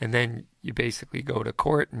 And then you basically go to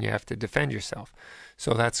court and you have to defend yourself.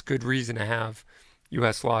 So that's good reason to have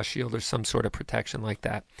U.S. Law Shield or some sort of protection like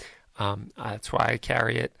that. That's why I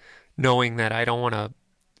carry it, knowing that I don't want to,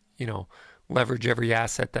 leverage every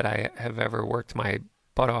asset that I have ever worked my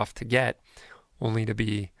butt off to get, only to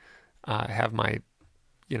be have my,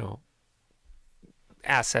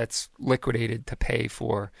 assets liquidated to pay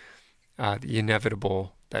for the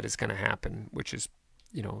inevitable that is going to happen, which is,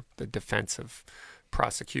 the defense of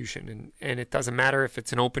prosecution. And it doesn't matter if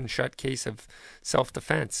it's an open shut case of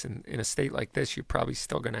self-defense. In a state like this, you're probably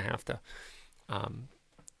still going to have to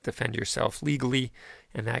defend yourself legally,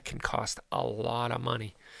 and that can cost a lot of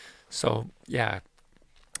money. So yeah,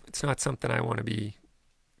 it's not something I want to be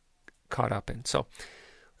caught up in. So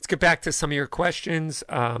let's get back to some of your questions.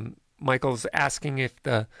 Michael's asking if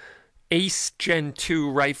the Ace Gen 2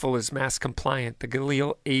 rifle is mass compliant, the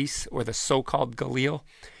Galil Ace, or the so-called Galil.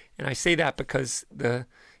 And I say that because it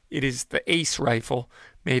is the Ace rifle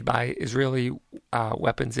made by Israeli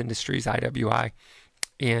Weapons Industries, IWI.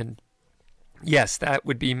 And yes, that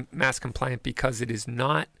would be mass compliant because it is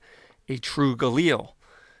not a true Galil.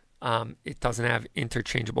 It doesn't have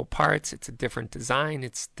interchangeable parts. It's a different design.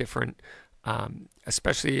 It's different,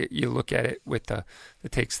 especially you look at it with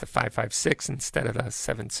it takes the 5.56 instead of the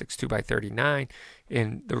 7.62x39.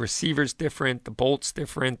 And the receiver's different. The bolt's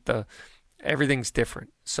different. Everything's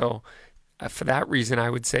different. So for that reason, I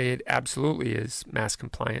would say it absolutely is mass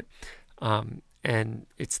compliant. And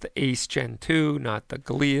it's the Ace Gen 2, not the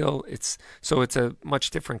Galil. So it's a much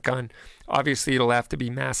different gun. Obviously, it'll have to be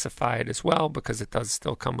massified as well because it does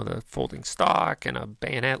still come with a folding stock and a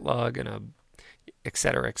bayonet lug and et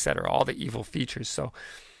cetera, all the evil features. So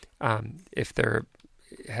if there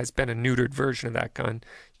has been a neutered version of that gun,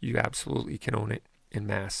 you absolutely can own it in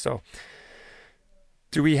mass. So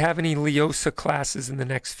do we have any Leosa classes in the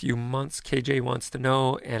next few months? KJ wants to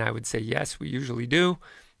know, and I would say yes, we usually do.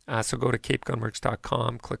 So go to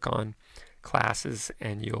capegunworks.com, click on classes,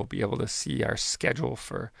 and you'll be able to see our schedule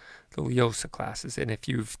for the Leosa classes. And if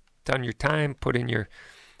you've done your time, put in your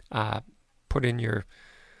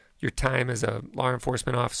time as a law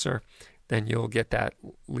enforcement officer, then you'll get that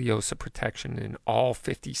Leosa protection in all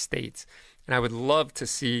 50 states. And I would love to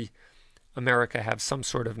see America have some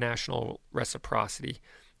sort of national reciprocity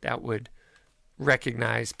that would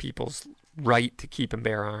recognize people's right to keep and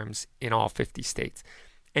bear arms in all 50 states.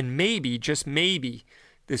 And maybe, just maybe,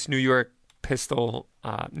 this New York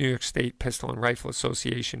State Pistol and Rifle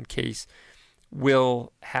Association case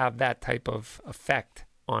will have that type of effect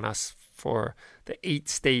on us for the 8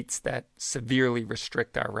 states that severely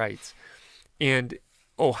restrict our rights. And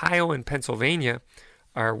Ohio and Pennsylvania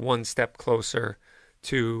are one step closer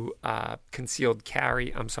to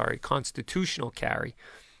constitutional carry.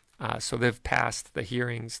 So they've passed the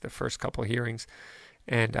hearings, the first couple of hearings,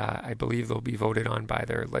 and I believe they'll be voted on by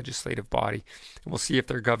their legislative body. And we'll see if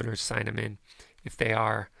their governors sign them in, if they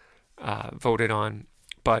are voted on.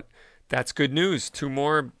 But that's good news. 2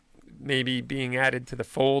 more maybe being added to the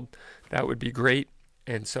fold, that would be great.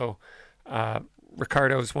 And so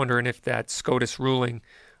Ricardo's wondering if that SCOTUS ruling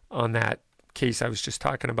on that case I was just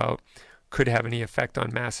talking about could have any effect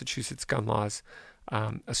on Massachusetts gun laws,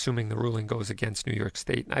 assuming the ruling goes against New York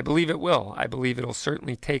State. And I believe it will. I believe it'll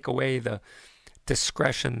certainly take away the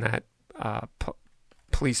discretion that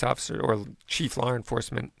police officers or chief law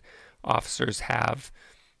enforcement officers have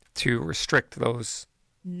to restrict those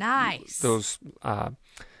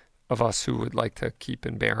of us who would like to keep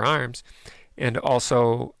and bear arms. And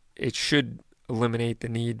also, it should eliminate the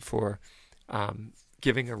need for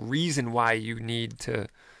giving a reason why you need to,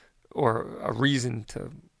 or a reason to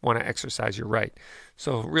want to exercise your right.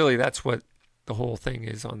 So really, that's what the whole thing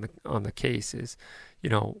is on the case is,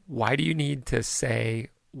 why do you need to say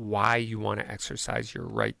why you want to exercise your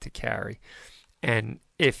right to carry? And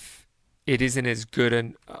if it isn't as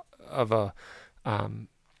good of a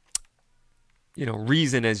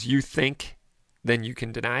reason as you think, then you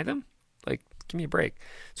can deny them. Like, give me a break.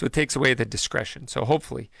 So it takes away the discretion. So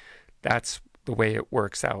hopefully that's the way it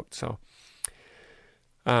works out. So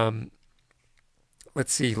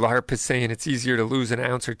let's see. LARP is saying it's easier to lose an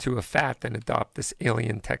ounce or two of fat than adopt this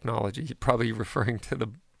alien technology. Probably referring to the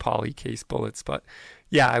poly case bullets. But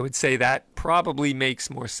yeah, I would say that probably makes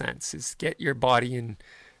more sense, is get your body in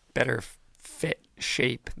better fit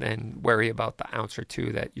shape than worry about the ounce or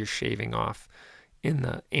two that you're shaving off in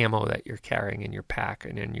the ammo that you're carrying in your pack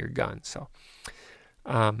and in your gun. So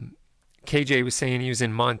KJ was saying he was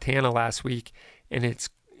in Montana last week, and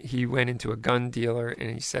he went into a gun dealer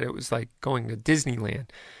and he said it was like going to Disneyland.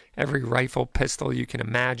 Every rifle, pistol you can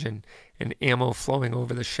imagine, and ammo flowing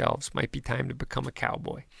over the shelves. Might be time to become a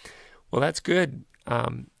cowboy. Well, that's good.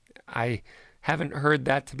 I haven't heard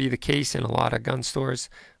that to be the case in a lot of gun stores.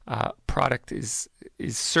 Product is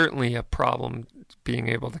certainly a problem, being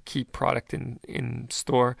able to keep product in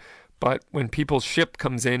store. But when people's ship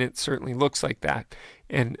comes in, it certainly looks like that.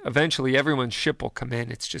 And eventually everyone's ship will come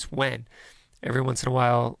in. It's just when. Every once in a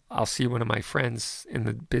while, I'll see one of my friends in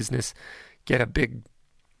the business get a big,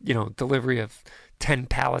 delivery of 10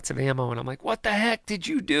 pallets of ammo. And I'm like, what the heck did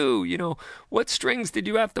you do? What strings did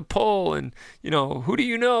you have to pull? And, who do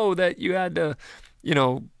you know that you had to,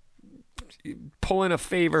 pull in a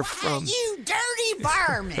favor from? You dirty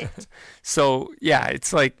varmint. So, yeah,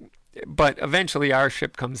 it's like, but eventually our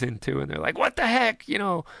ship comes in too, and they're like, what the heck?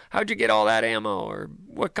 How'd you get all that ammo? Or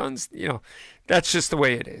what guns? That's just the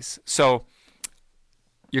way it is. So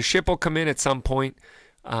your ship will come in at some point.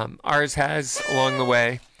 Ours has along the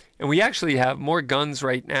way. And we actually have more guns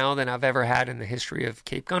right now than I've ever had in the history of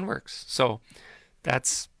Cape Gun Works. So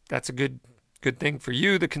that's a good thing for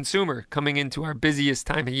you, the consumer, coming into our busiest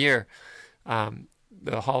time of year,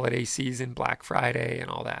 the holiday season, Black Friday, and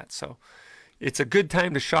all that. So it's a good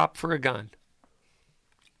time to shop for a gun.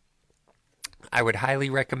 I would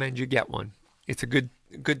highly recommend you get one. It's a good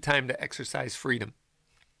time to exercise freedom.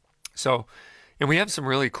 So, and we have some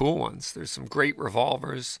really cool ones. There's some great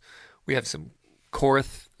revolvers. We have some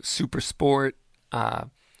Korth Super Sport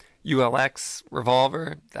ULX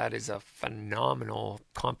revolver. That is a phenomenal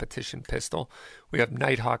competition pistol. We have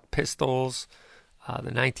Nighthawk pistols, the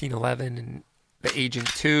 1911 and the Agent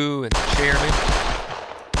 2 and the Chairman.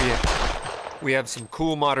 We have some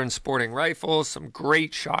cool modern sporting rifles, some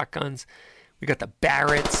great shotguns. We got the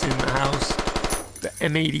Barretts in the house, the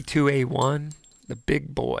M82A1, the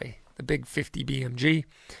big boy, the big 50 BMG.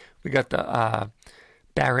 We got the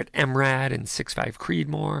Barrett MRAD and 6.5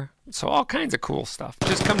 Creedmoor. So all kinds of cool stuff.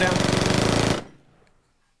 Just come down.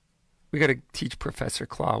 We got to teach Professor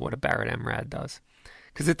Claw what a Barrett MRAD does,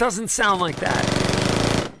 because it doesn't sound like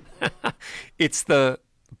that. It's the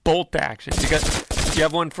bolt action. Do you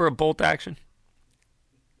have one for a bolt action?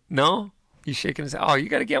 No? He's shaking his head. Oh, you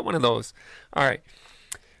got to get one of those. All right.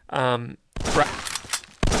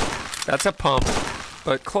 That's a pump,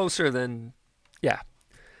 but closer than, yeah.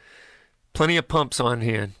 Plenty of pumps on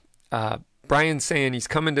hand. Brian's saying he's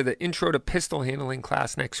coming to the Intro to Pistol Handling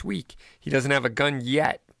class next week. He doesn't have a gun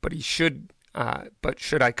yet, but he should. But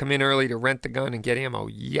should I come in early to rent the gun and get ammo?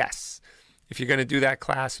 Yes. If you're going to do that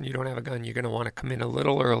class and you don't have a gun, you're going to want to come in a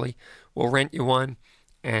little early. We'll rent you one,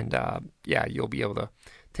 and you'll be able to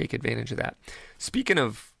take advantage of that. Speaking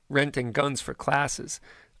of renting guns for classes,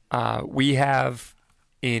 we have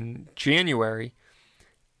in January,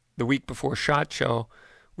 the week before SHOT Show,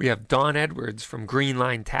 we have Don Edwards from Green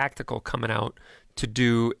Line Tactical coming out to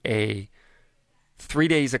do 3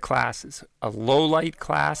 days of classes, a low light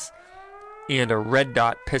class and a red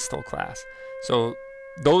dot pistol class. So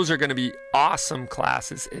those are going to be awesome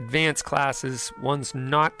classes, advanced classes, ones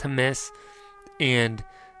not to miss. And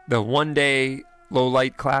the 1 day low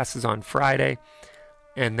light class is on Friday.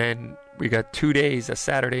 And then we got 2 days, a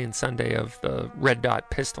Saturday and Sunday, of the red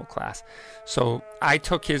dot pistol class. So I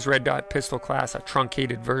took his red dot pistol class, a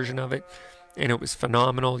truncated version of it, and it was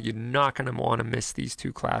phenomenal. You're not going to want to miss these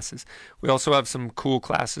 2 classes. We also have some cool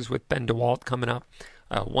classes with Ben DeWalt coming up.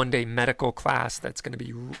 A 1-day medical class that's going to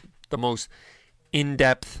be the most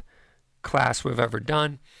in-depth class we've ever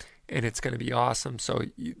done, and it's going to be awesome. So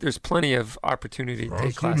there's plenty of opportunity to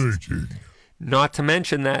take classes. Not to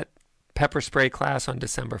mention that pepper spray class on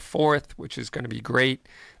December 4th, which is going to be great.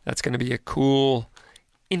 That's going to be a cool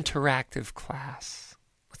interactive class.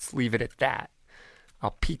 Let's leave it at that.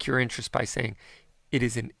 I'll pique your interest by saying it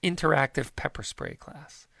is an interactive pepper spray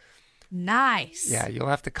class. Nice. Yeah, you'll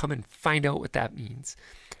have to come and find out what that means.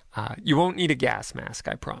 You won't need a gas mask,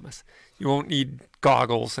 I promise. You won't need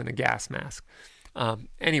goggles and a gas mask.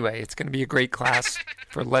 Anyway, it's going to be a great class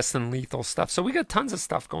for less than lethal stuff. So we got tons of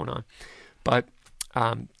stuff going on. But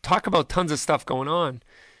talk about tons of stuff going on.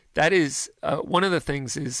 That is, one of the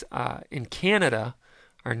things is in Canada,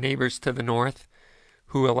 our neighbors to the north,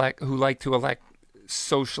 who like to elect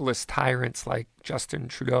socialist tyrants like Justin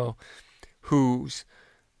Trudeau, whose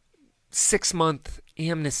 6-month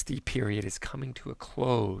amnesty period is coming to a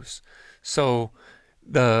close. So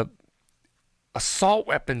the assault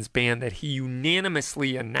weapons ban that he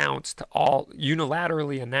unilaterally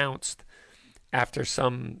announced after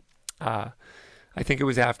some, I think it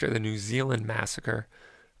was after the New Zealand massacre,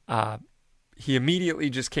 he immediately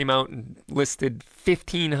just came out and listed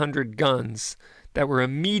 1,500 guns that were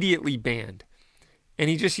immediately banned. And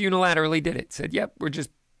he just unilaterally did it. Said, yep, we're just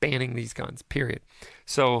banning these guns, period.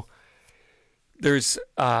 So there's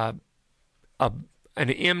an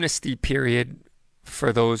amnesty period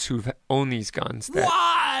for those who've owned these guns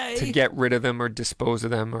to get rid of them or dispose of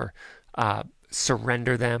them or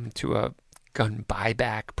surrender them to a gun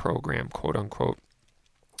buyback program, quote unquote,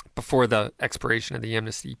 before the expiration of the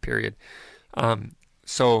amnesty period.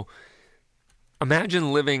 So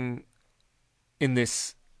imagine living in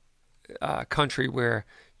this country where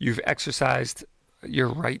you've exercised your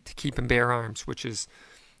right to keep and bear arms, which is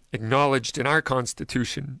acknowledged in our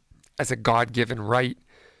Constitution as a God-given right.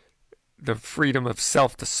 The freedom of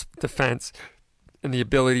self-defense and the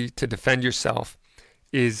ability to defend yourself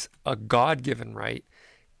is a God-given right,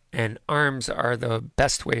 and arms are the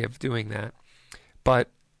best way of doing that.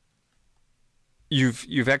 But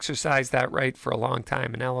you've exercised that right for a long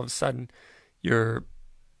time, and now all of a sudden your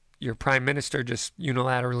prime minister just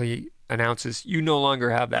unilaterally announces you no longer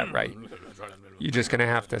have that right. You're just going to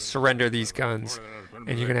have to surrender these guns,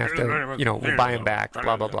 and you're going to have to, we'll buy them back,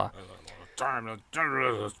 blah, blah, blah.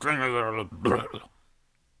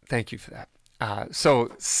 Thank you for that. So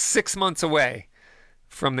 6 months away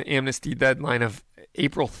from the amnesty deadline of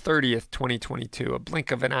April 30th, 2022, a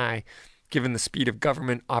blink of an eye, given the speed of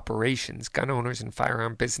government operations, gun owners and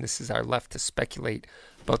firearm businesses are left to speculate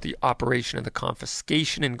about the operation of the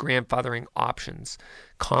confiscation and grandfathering options,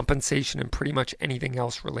 compensation, and pretty much anything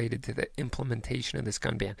else related to the implementation of this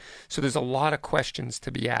gun ban. So there's a lot of questions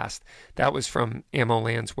to be asked. That was from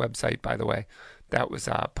AmmoLand's website, by the way. That was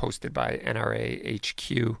posted by NRA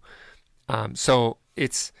HQ. So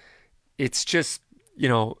it's just,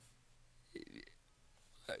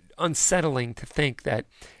 unsettling to think that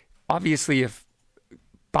obviously if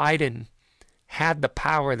Biden had the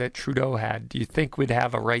power that Trudeau had, do you think we'd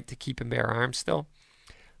have a right to keep and bear arms still?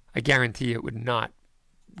 I guarantee it would not.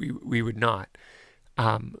 We would not.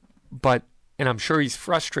 But I'm sure he's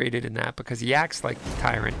frustrated in that because he acts like the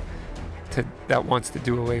tyrant that wants to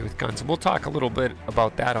do away with guns. And we'll talk a little bit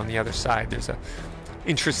about that on the other side. There's a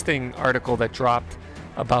interesting article that dropped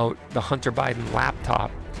about the Hunter Biden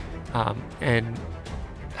laptop and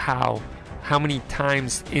how many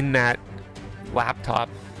times in that laptop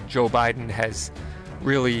Joe Biden has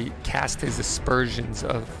really cast his aspersions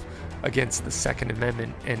against the Second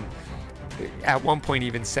Amendment, and at one point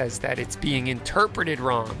even says that it's being interpreted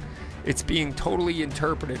wrong. It's being totally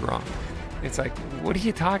interpreted wrong. It's like, what are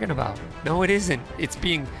you talking about? No, it isn't. It's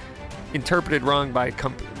being interpreted wrong by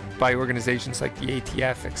organizations like the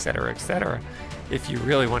ATF, et cetera, if you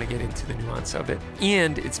really want to get into the nuance of it.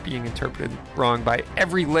 And it's being interpreted wrong by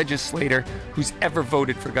every legislator who's ever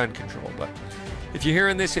voted for gun control. But if you're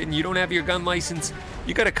hearing this and you don't have your gun license,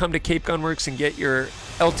 you got to come to Cape Gun Works and get your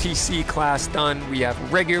LTC class done. We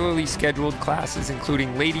have regularly scheduled classes,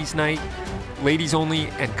 including ladies' night, ladies only,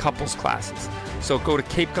 and couples classes. So go to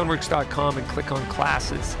capegunworks.com and click on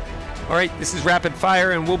classes. All right, this is Rapid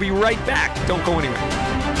Fire, and we'll be right back. Don't go anywhere.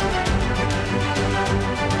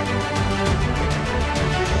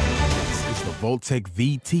 Voltec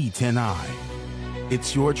VT10i.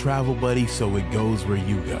 It's your travel buddy so it goes where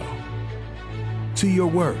you go. To your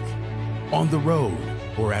work, on the road,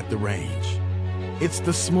 or at the range. It's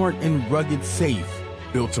the smart and rugged safe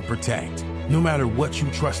built to protect, no matter what you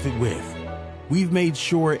trust it with. We've made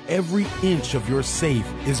sure every inch of your safe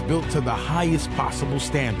is built to the highest possible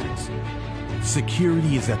standards.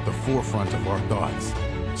 Security is at the forefront of our thoughts,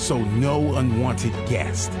 so no unwanted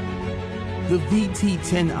guest. The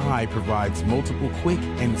VT10i provides multiple quick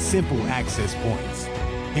and simple access points,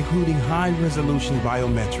 including high-resolution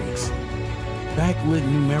biometrics, backlit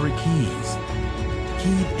numeric keys,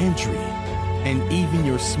 keyed entry, and even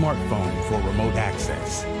your smartphone for remote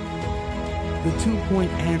access. The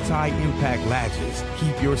 2-point anti-impact latches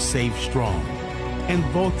keep your safe strong, and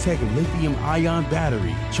Voltec lithium-ion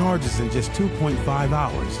battery charges in just 2.5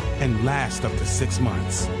 hours and lasts up to 6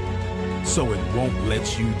 months. So it won't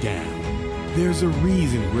let you down. There's a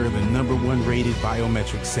reason we're the #1 rated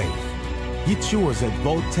biometric safe. Get yours at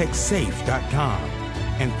VoltecSafe.com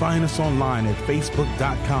and find us online at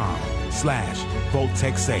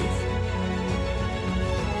Facebook.com/VoltecSafe.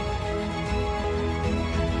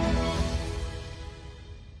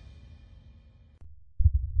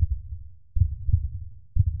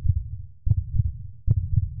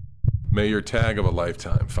 May your tag of a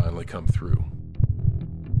lifetime finally come through.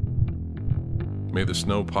 May the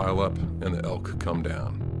snow pile up and the elk come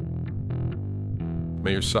down.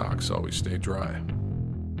 May your socks always stay dry.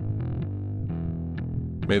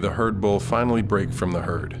 May the herd bull finally break from the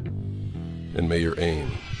herd. And may your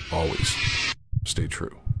aim always stay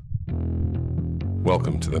true.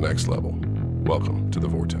 Welcome to the next level. Welcome to the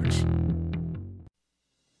Vortex.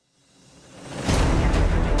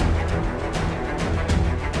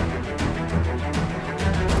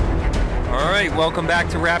 All right, welcome back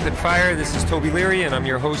to Rapid Fire. This is Toby Leary, and I'm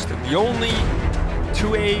your host of the only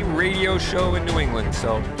 2A radio show in New England.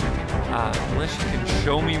 So, unless you can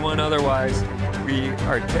show me one otherwise, we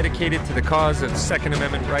are dedicated to the cause of Second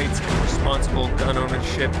Amendment rights and responsible gun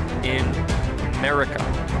ownership in America.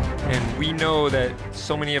 And we know that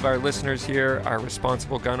so many of our listeners here are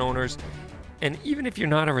responsible gun owners. And even if you're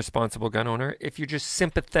not a responsible gun owner, if you're just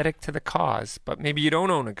sympathetic to the cause, but maybe you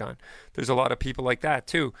don't own a gun, there's a lot of people like that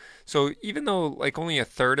too. So even though like only a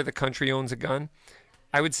third of the country owns a gun,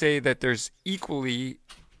 I would say that there's equally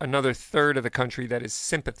another third of the country that is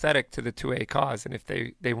sympathetic to the 2A cause. And if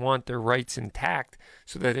they want their rights intact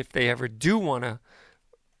so that if they ever do want to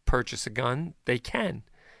purchase a gun, they can.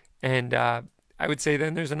 And I would say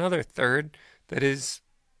then there's another third that is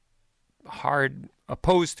hard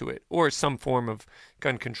opposed to it, or some form of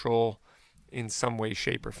gun control in some way,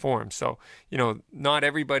 shape, or form. So, not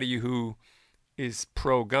everybody who is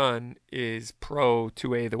pro-gun is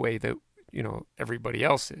pro-2A the way that, everybody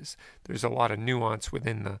else is. There's a lot of nuance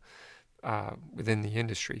within the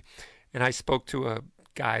industry. And I spoke to a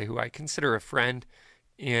guy who I consider a friend,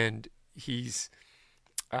 and he's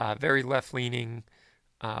a very left-leaning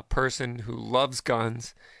person who loves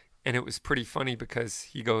guns. And it was pretty funny because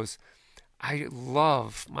he goes, I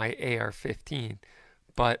love my AR-15,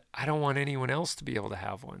 but I don't want anyone else to be able to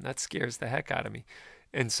have one. That scares the heck out of me.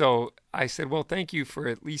 And so I said, well, thank you for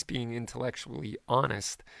at least being intellectually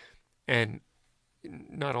honest, and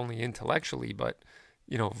not only intellectually, but,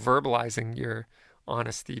 verbalizing your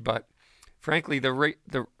honesty. But frankly,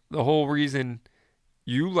 the whole reason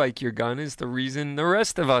you like your gun is the reason the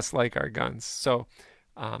rest of us like our guns. So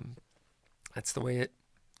that's the way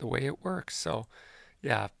it works. So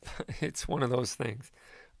yeah, it's one of those things.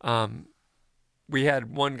 We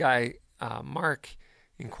had one guy, Mark,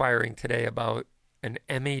 inquiring today about an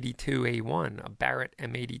M82A1, a Barrett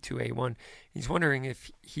M82A1. He's wondering if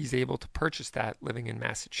he's able to purchase that living in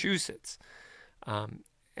Massachusetts.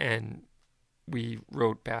 And we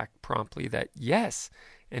wrote back promptly that yes,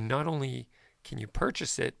 and not only can you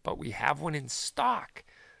purchase it, but we have one in stock.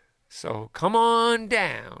 So come on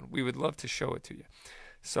down. We would love to show it to you.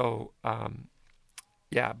 So,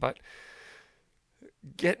 yeah, but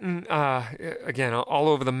getting, again, all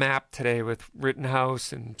over the map today with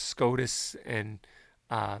Rittenhouse and SCOTUS and,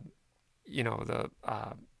 the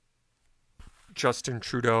Justin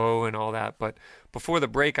Trudeau and all that. But before the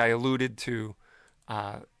break, I alluded to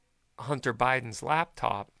Hunter Biden's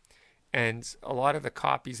laptop, and a lot of the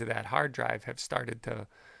copies of that hard drive have started to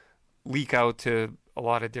leak out to a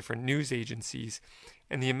lot of different news agencies.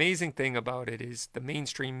 And the amazing thing about it is the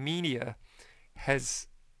mainstream media has,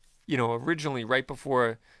 originally right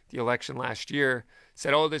before the election last year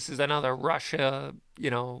said, oh, this is another Russia,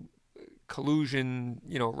 collusion,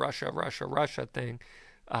 Russia thing,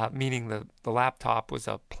 meaning the laptop was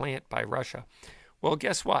a plant by Russia. Well,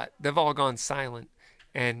 guess what? They've all gone silent,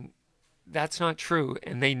 and that's not true,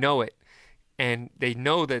 and they know it. And they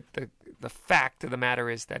know that the fact of the matter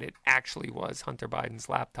is that it actually was Hunter Biden's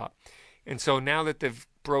laptop. And so now that they've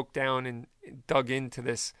broke down and dug into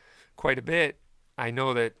this quite a bit, I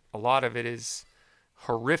know that a lot of it is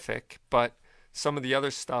horrific, but some of the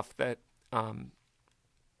other stuff that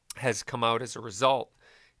has come out as a result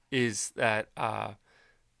is that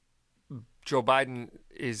Joe Biden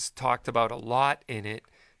is talked about a lot in it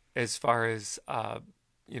as far as,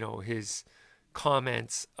 his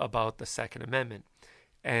comments about the Second Amendment.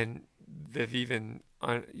 And they've even,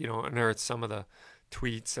 unearthed some of the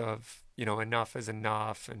tweets of, enough is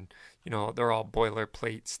enough. And, they're all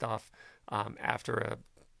boilerplate stuff. After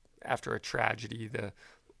a tragedy,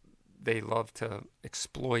 they love to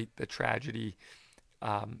exploit the tragedy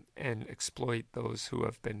and exploit those who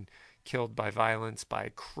have been killed by violence,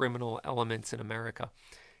 by criminal elements in America.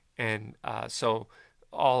 And so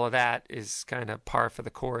all of that is kind of par for the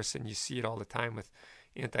course, and you see it all the time with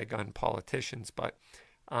anti-gun politicians. But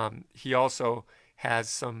he also has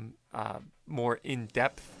some more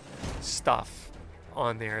in-depth stuff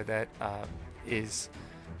on there that is,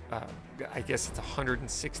 I guess it's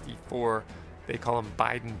 164, they call them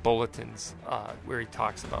Biden bulletins, where he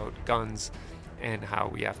talks about guns and how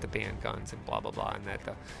we have to ban guns and blah, blah, blah, and that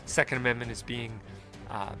the Second Amendment is being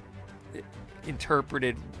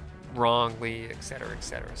interpreted wrongly, et cetera, et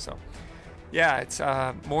cetera. So, yeah, it's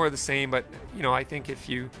more of the same, but, I think if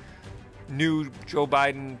you knew Joe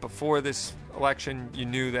Biden before this election, you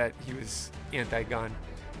knew that he was anti-gun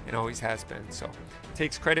and always has been. So,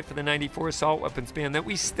 takes credit for the 94 assault weapons ban that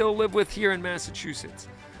we still live with here in Massachusetts.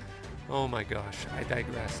 Oh my gosh, I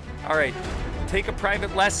digress. All right, take a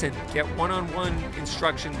private lesson. Get one-on-one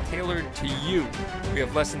instruction tailored to you. We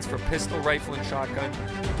have lessons for pistol, rifle, and shotgun.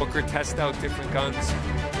 Book or test out different guns.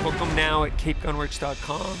 Book them now at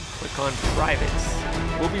capegunworks.com. Click on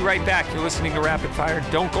privates. We'll be right back. You're listening to Rapid Fire.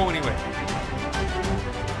 Don't go anywhere.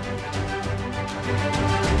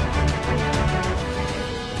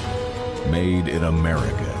 Made in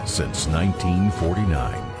America since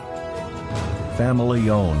 1949. Family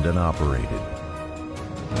owned and operated.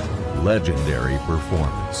 Legendary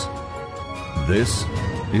performance. This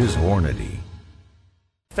is Hornady.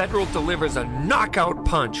 Federal delivers a knockout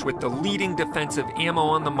punch with the leading defensive ammo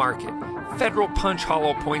on the market. Federal Punch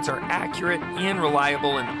hollow points are accurate and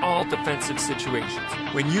reliable in all defensive situations.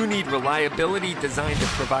 When you need reliability designed to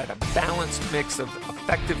provide a balanced mix of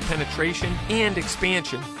effective penetration and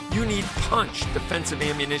expansion, you need Punch defensive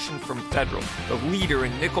ammunition from Federal, the leader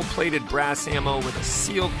in nickel-plated brass ammo with a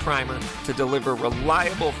sealed primer to deliver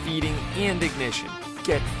reliable feeding and ignition.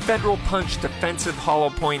 Get Federal Punch defensive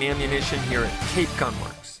hollow point ammunition here at Cape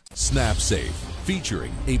Gunworks. Snap Safe,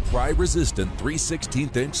 featuring a pry-resistant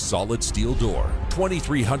 3/16-inch solid steel door,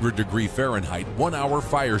 2300 degree Fahrenheit 1-hour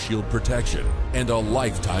fire shield protection, and a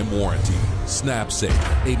lifetime warranty. Snap Safe,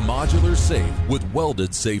 a modular safe with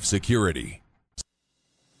welded safe security.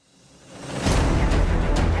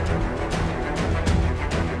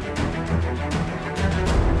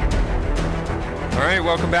 All right,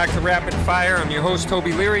 welcome back to Rapid Fire. I'm your host,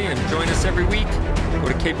 Toby Leary, and join us every week. Go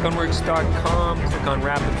to capegunworks.com, click on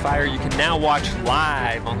Rapid Fire. You can now watch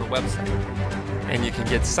live on the website, and you can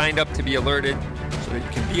get signed up to be alerted so that you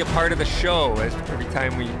can be a part of the show. Every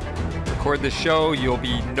time we record the show, you'll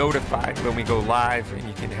be notified when we go live, and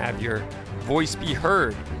you can have your voice be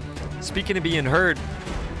heard. Speaking of being heard,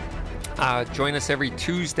 join us every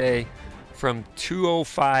Tuesday from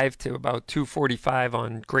 2:05 to about 2:45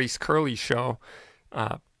 on Grace Curley's show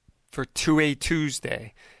for 2A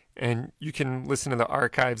Tuesday. And you can listen to the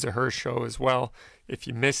archives of her show as well if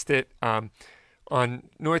you missed it. On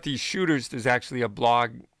Northeast Shooters, there's actually a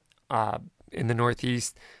blog in the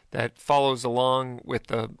Northeast that follows along with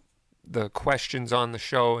the questions on the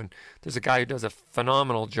show. And there's a guy who does a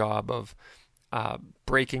phenomenal job of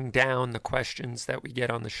breaking down the questions that we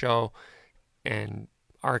get on the show and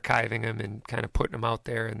archiving them and kind of putting them out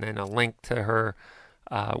there, and then a link to her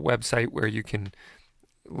website where you can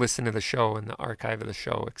listen to the show and the archive of the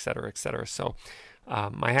show, et cetera, et cetera. So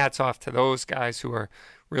my hat's off to those guys who are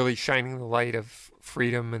really shining the light of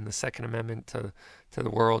freedom and the Second Amendment to the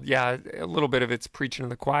world. Yeah, a little bit of it's preaching to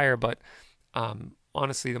the choir, but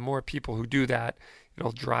honestly, the more people who do that,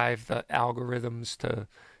 it'll drive the algorithms to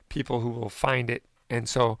people who will find it. And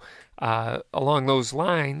so along those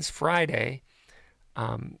lines,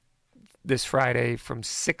 this Friday from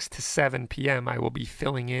 6 to 7 p.m., I will be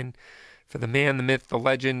filling in for the man, the myth, the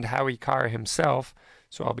legend, Howie Carr himself.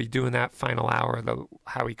 So I'll be doing that final hour of the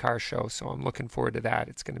Howie Carr show. So I'm looking forward to that.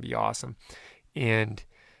 It's going to be awesome. And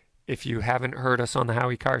if you haven't heard us on the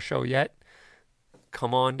Howie Carr show yet,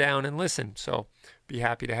 come on down and listen. So be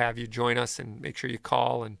happy to have you join us, and make sure you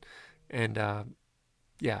call and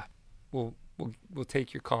yeah, we'll we'll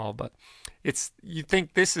take your call. But you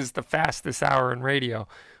think this is the fastest hour in radio.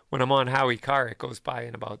 When I'm on Howie Carr, it goes by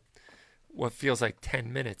in about what feels like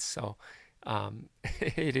 10 minutes. So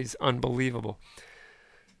it is unbelievable.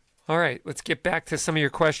 All right, let's get back to some of your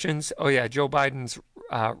questions. Oh, yeah, Joe Biden's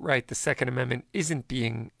right. The Second Amendment isn't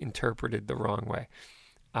being interpreted the wrong way.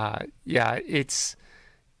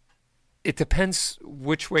 It depends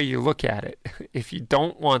which way you look at it. If you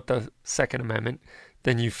don't want the Second Amendment,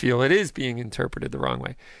 then you feel it is being interpreted the wrong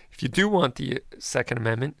way. If you do want the Second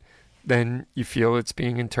Amendment, then you feel it's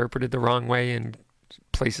being interpreted the wrong way in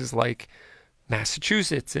places like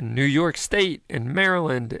Massachusetts and New York State and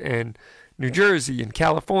Maryland and New Jersey and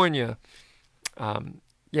California. There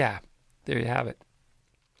you have it.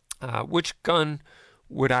 Which gun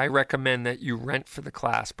would I recommend that you rent for the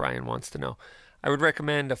class? Brian wants to know. I would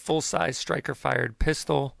recommend a full-size striker-fired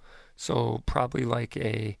pistol, so probably like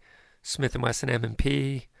a Smith & Wesson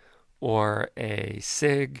M&P or a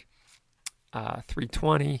SIG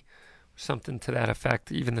 320, something to that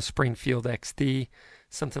effect, even the Springfield XD,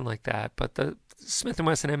 something like that. But the Smith &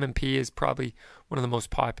 Wesson M&P is probably one of the most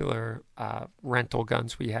popular rental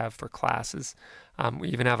guns we have for classes. We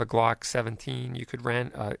even have a Glock 17 you could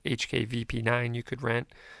rent, a HK VP9 you could rent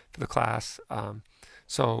for the class.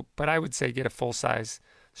 But I would say get a full-size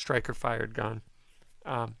striker-fired gun.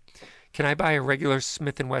 Can I buy a regular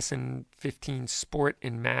Smith & Wesson 15 Sport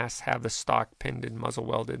in mass, have the stock pinned and muzzle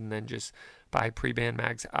welded, and then just buy pre-band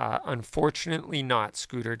mags? Unfortunately not,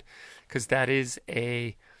 Scootered, because that is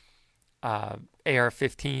a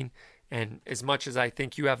AR-15, and as much as I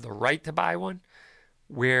think you have the right to buy one,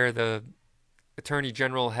 where the Attorney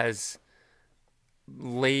General has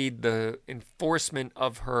laid the enforcement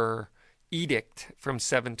of her edict from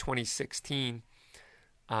 7/2016,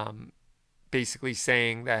 basically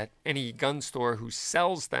saying that any gun store who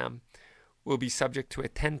sells them will be subject to a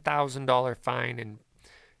 $10,000 fine, and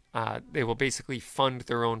they will basically fund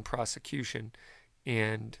their own prosecution.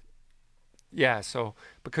 And so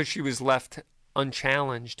because she was left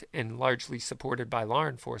unchallenged and largely supported by law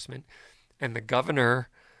enforcement, and the governor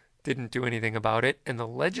didn't do anything about it, and the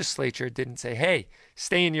legislature didn't say, hey,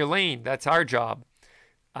 stay in your lane, that's our job,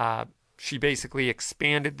 she basically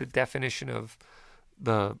expanded the definition of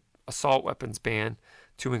the assault weapons ban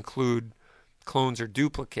to include clones or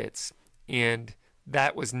duplicates. And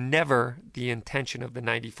that was never the intention of the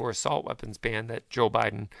 94 assault weapons ban that Joe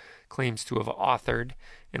Biden claims to have authored,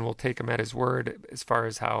 and we'll take him at his word as far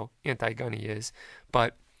as how anti-gun he is.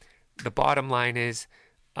 But the bottom line is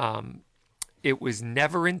it was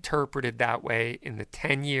never interpreted that way in the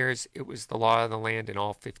 10 years it was the law of the land in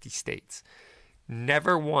all 50 states.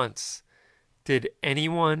 Never once did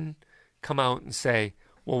anyone come out and say,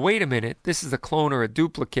 well, wait a minute, this is a clone or a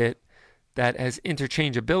duplicate that has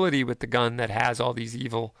interchangeability with the gun that has all these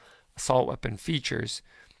evil assault weapon features,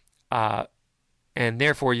 and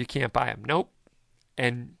therefore you can't buy them. Nope.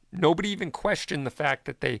 And nobody even questioned the fact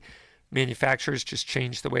that manufacturers just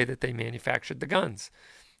changed the way that they manufactured the guns.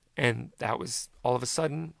 And that was all of a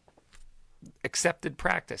sudden accepted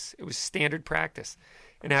practice. It was standard practice.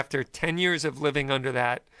 And after 10 years of living under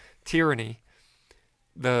that tyranny,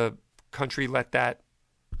 the country let that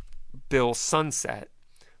bill sunset,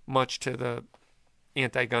 much to the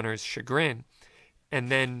anti-gunners' chagrin. And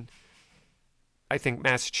then I think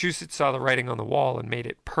Massachusetts saw the writing on the wall and made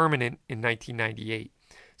it permanent in 1998.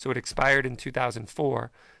 So it expired in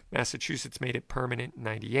 2004. Massachusetts made it permanent in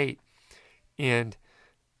 98. And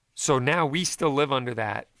so now we still live under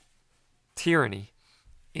that tyranny,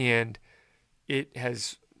 and it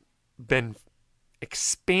has been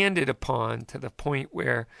expanded upon to the point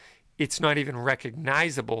where it's not even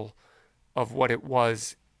recognizable of what it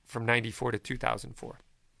was from 94 to 2004.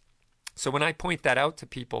 So when I point that out to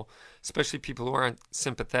people, especially people who aren't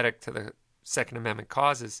sympathetic to the Second Amendment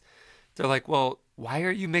causes, they're like, well, why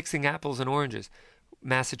are you mixing apples and oranges?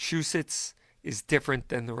 Massachusetts is different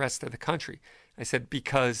than the rest of the country. I said,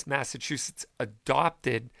 because Massachusetts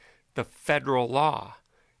adopted the federal law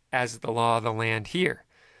as the law of the land here.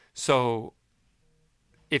 So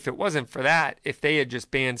if it wasn't for that, if they had just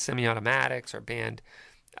banned semi-automatics or banned,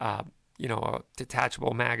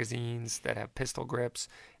 detachable magazines that have pistol grips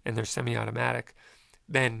and they're semi-automatic,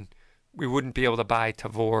 then we wouldn't be able to buy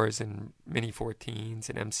Tavors and Mini 14s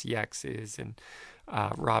and MCXs and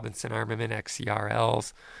Robinson Armament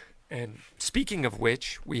XCRLs. And speaking of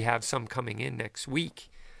which, we have some coming in next week.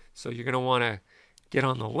 So you're going to want to get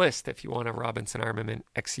on the list if you want a Robinson Armament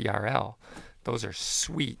XCRL. Those are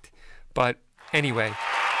sweet. But anyway,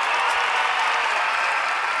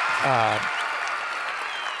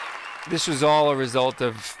 this was all a result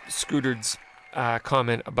of Scooter's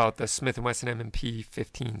comment about the Smith & Wesson M&P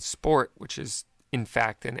 15 Sport, which is in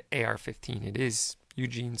fact an AR-15. It is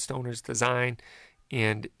Eugene Stoner's design,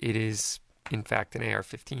 and it is in fact an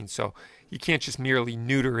AR-15. So you can't just merely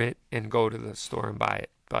neuter it and go to the store and buy it.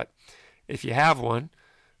 But if you have one,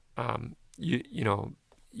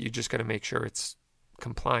 you just got to make sure it's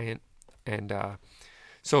compliant. And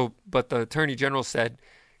but the Attorney General said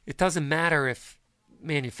it doesn't matter if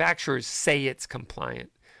manufacturers say it's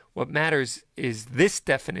compliant. What matters is this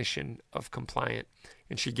definition of compliant.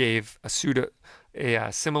 And she gave a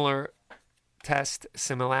similar test,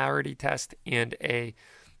 similarity test, and a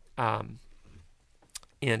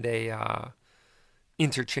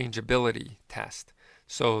interchangeability test.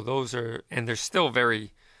 So those are, and they're still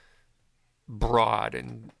very broad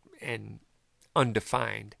and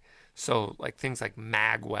undefined. So like things like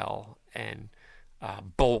magwell and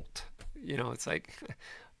bolt, it's like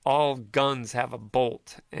all guns have a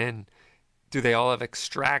bolt. And do they all have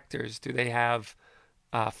extractors? Do they have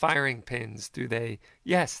firing pins?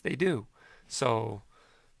 Yes, they do. So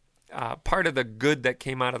part of the good that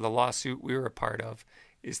came out of the lawsuit we were a part of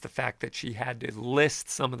is the fact that she had to list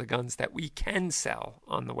some of the guns that we can sell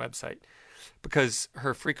on the website, because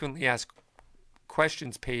her frequently asked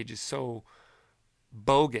questions page is so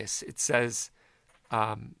bogus. It says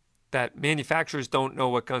that manufacturers don't know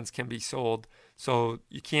what guns can be sold, so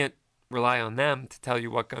you can't rely on them to tell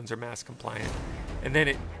you what guns are mass compliant. And then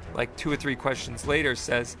it, like 2 or 3 questions later,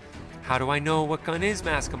 says, how do I know what gun is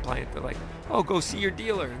mass compliant? They're like, oh, go see your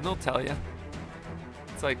dealer and they'll tell you.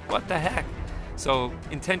 It's like, what the heck? So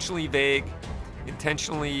intentionally vague,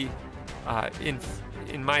 intentionally,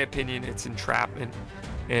 in my opinion, it's entrapment.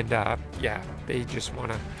 And they just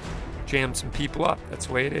want to jam some people up. That's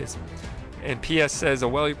the way it is. And PS says a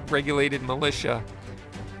well-regulated militia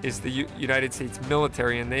is the United States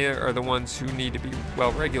military, and they are the ones who need to be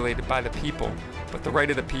well-regulated by the people. But the right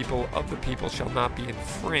of the people shall not be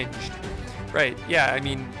infringed. Right, yeah, I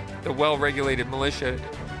mean, the well-regulated militia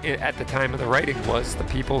at the time of the writing was the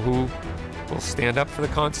people who will stand up for the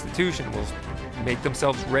Constitution, will make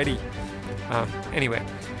themselves ready. Anyway,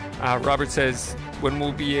 Robert says, when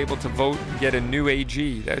we'll be able to vote and get a new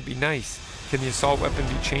AG? That'd be nice. Can the assault weapon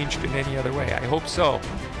be changed in any other way? I hope so,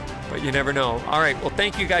 but you never know. All right, well,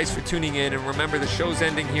 thank you guys for tuning in, and remember, the show's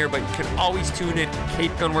ending here, but you can always tune in to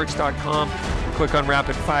CapeGunworks.com, click on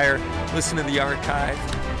Rapid Fire, listen to the archive,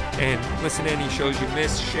 and listen to any shows you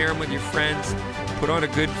missed, share them with your friends, put on a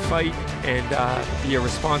good fight, and be a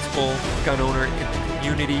responsible gun owner in the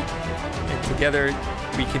community. And together,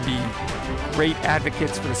 we can be great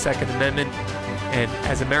advocates for the Second Amendment. And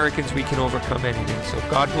as Americans, we can overcome anything. So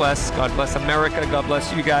God bless America, God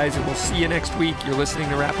bless you guys, and we'll see you next week. You're listening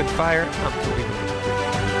to Rapid Fire. I'm Toby Miller.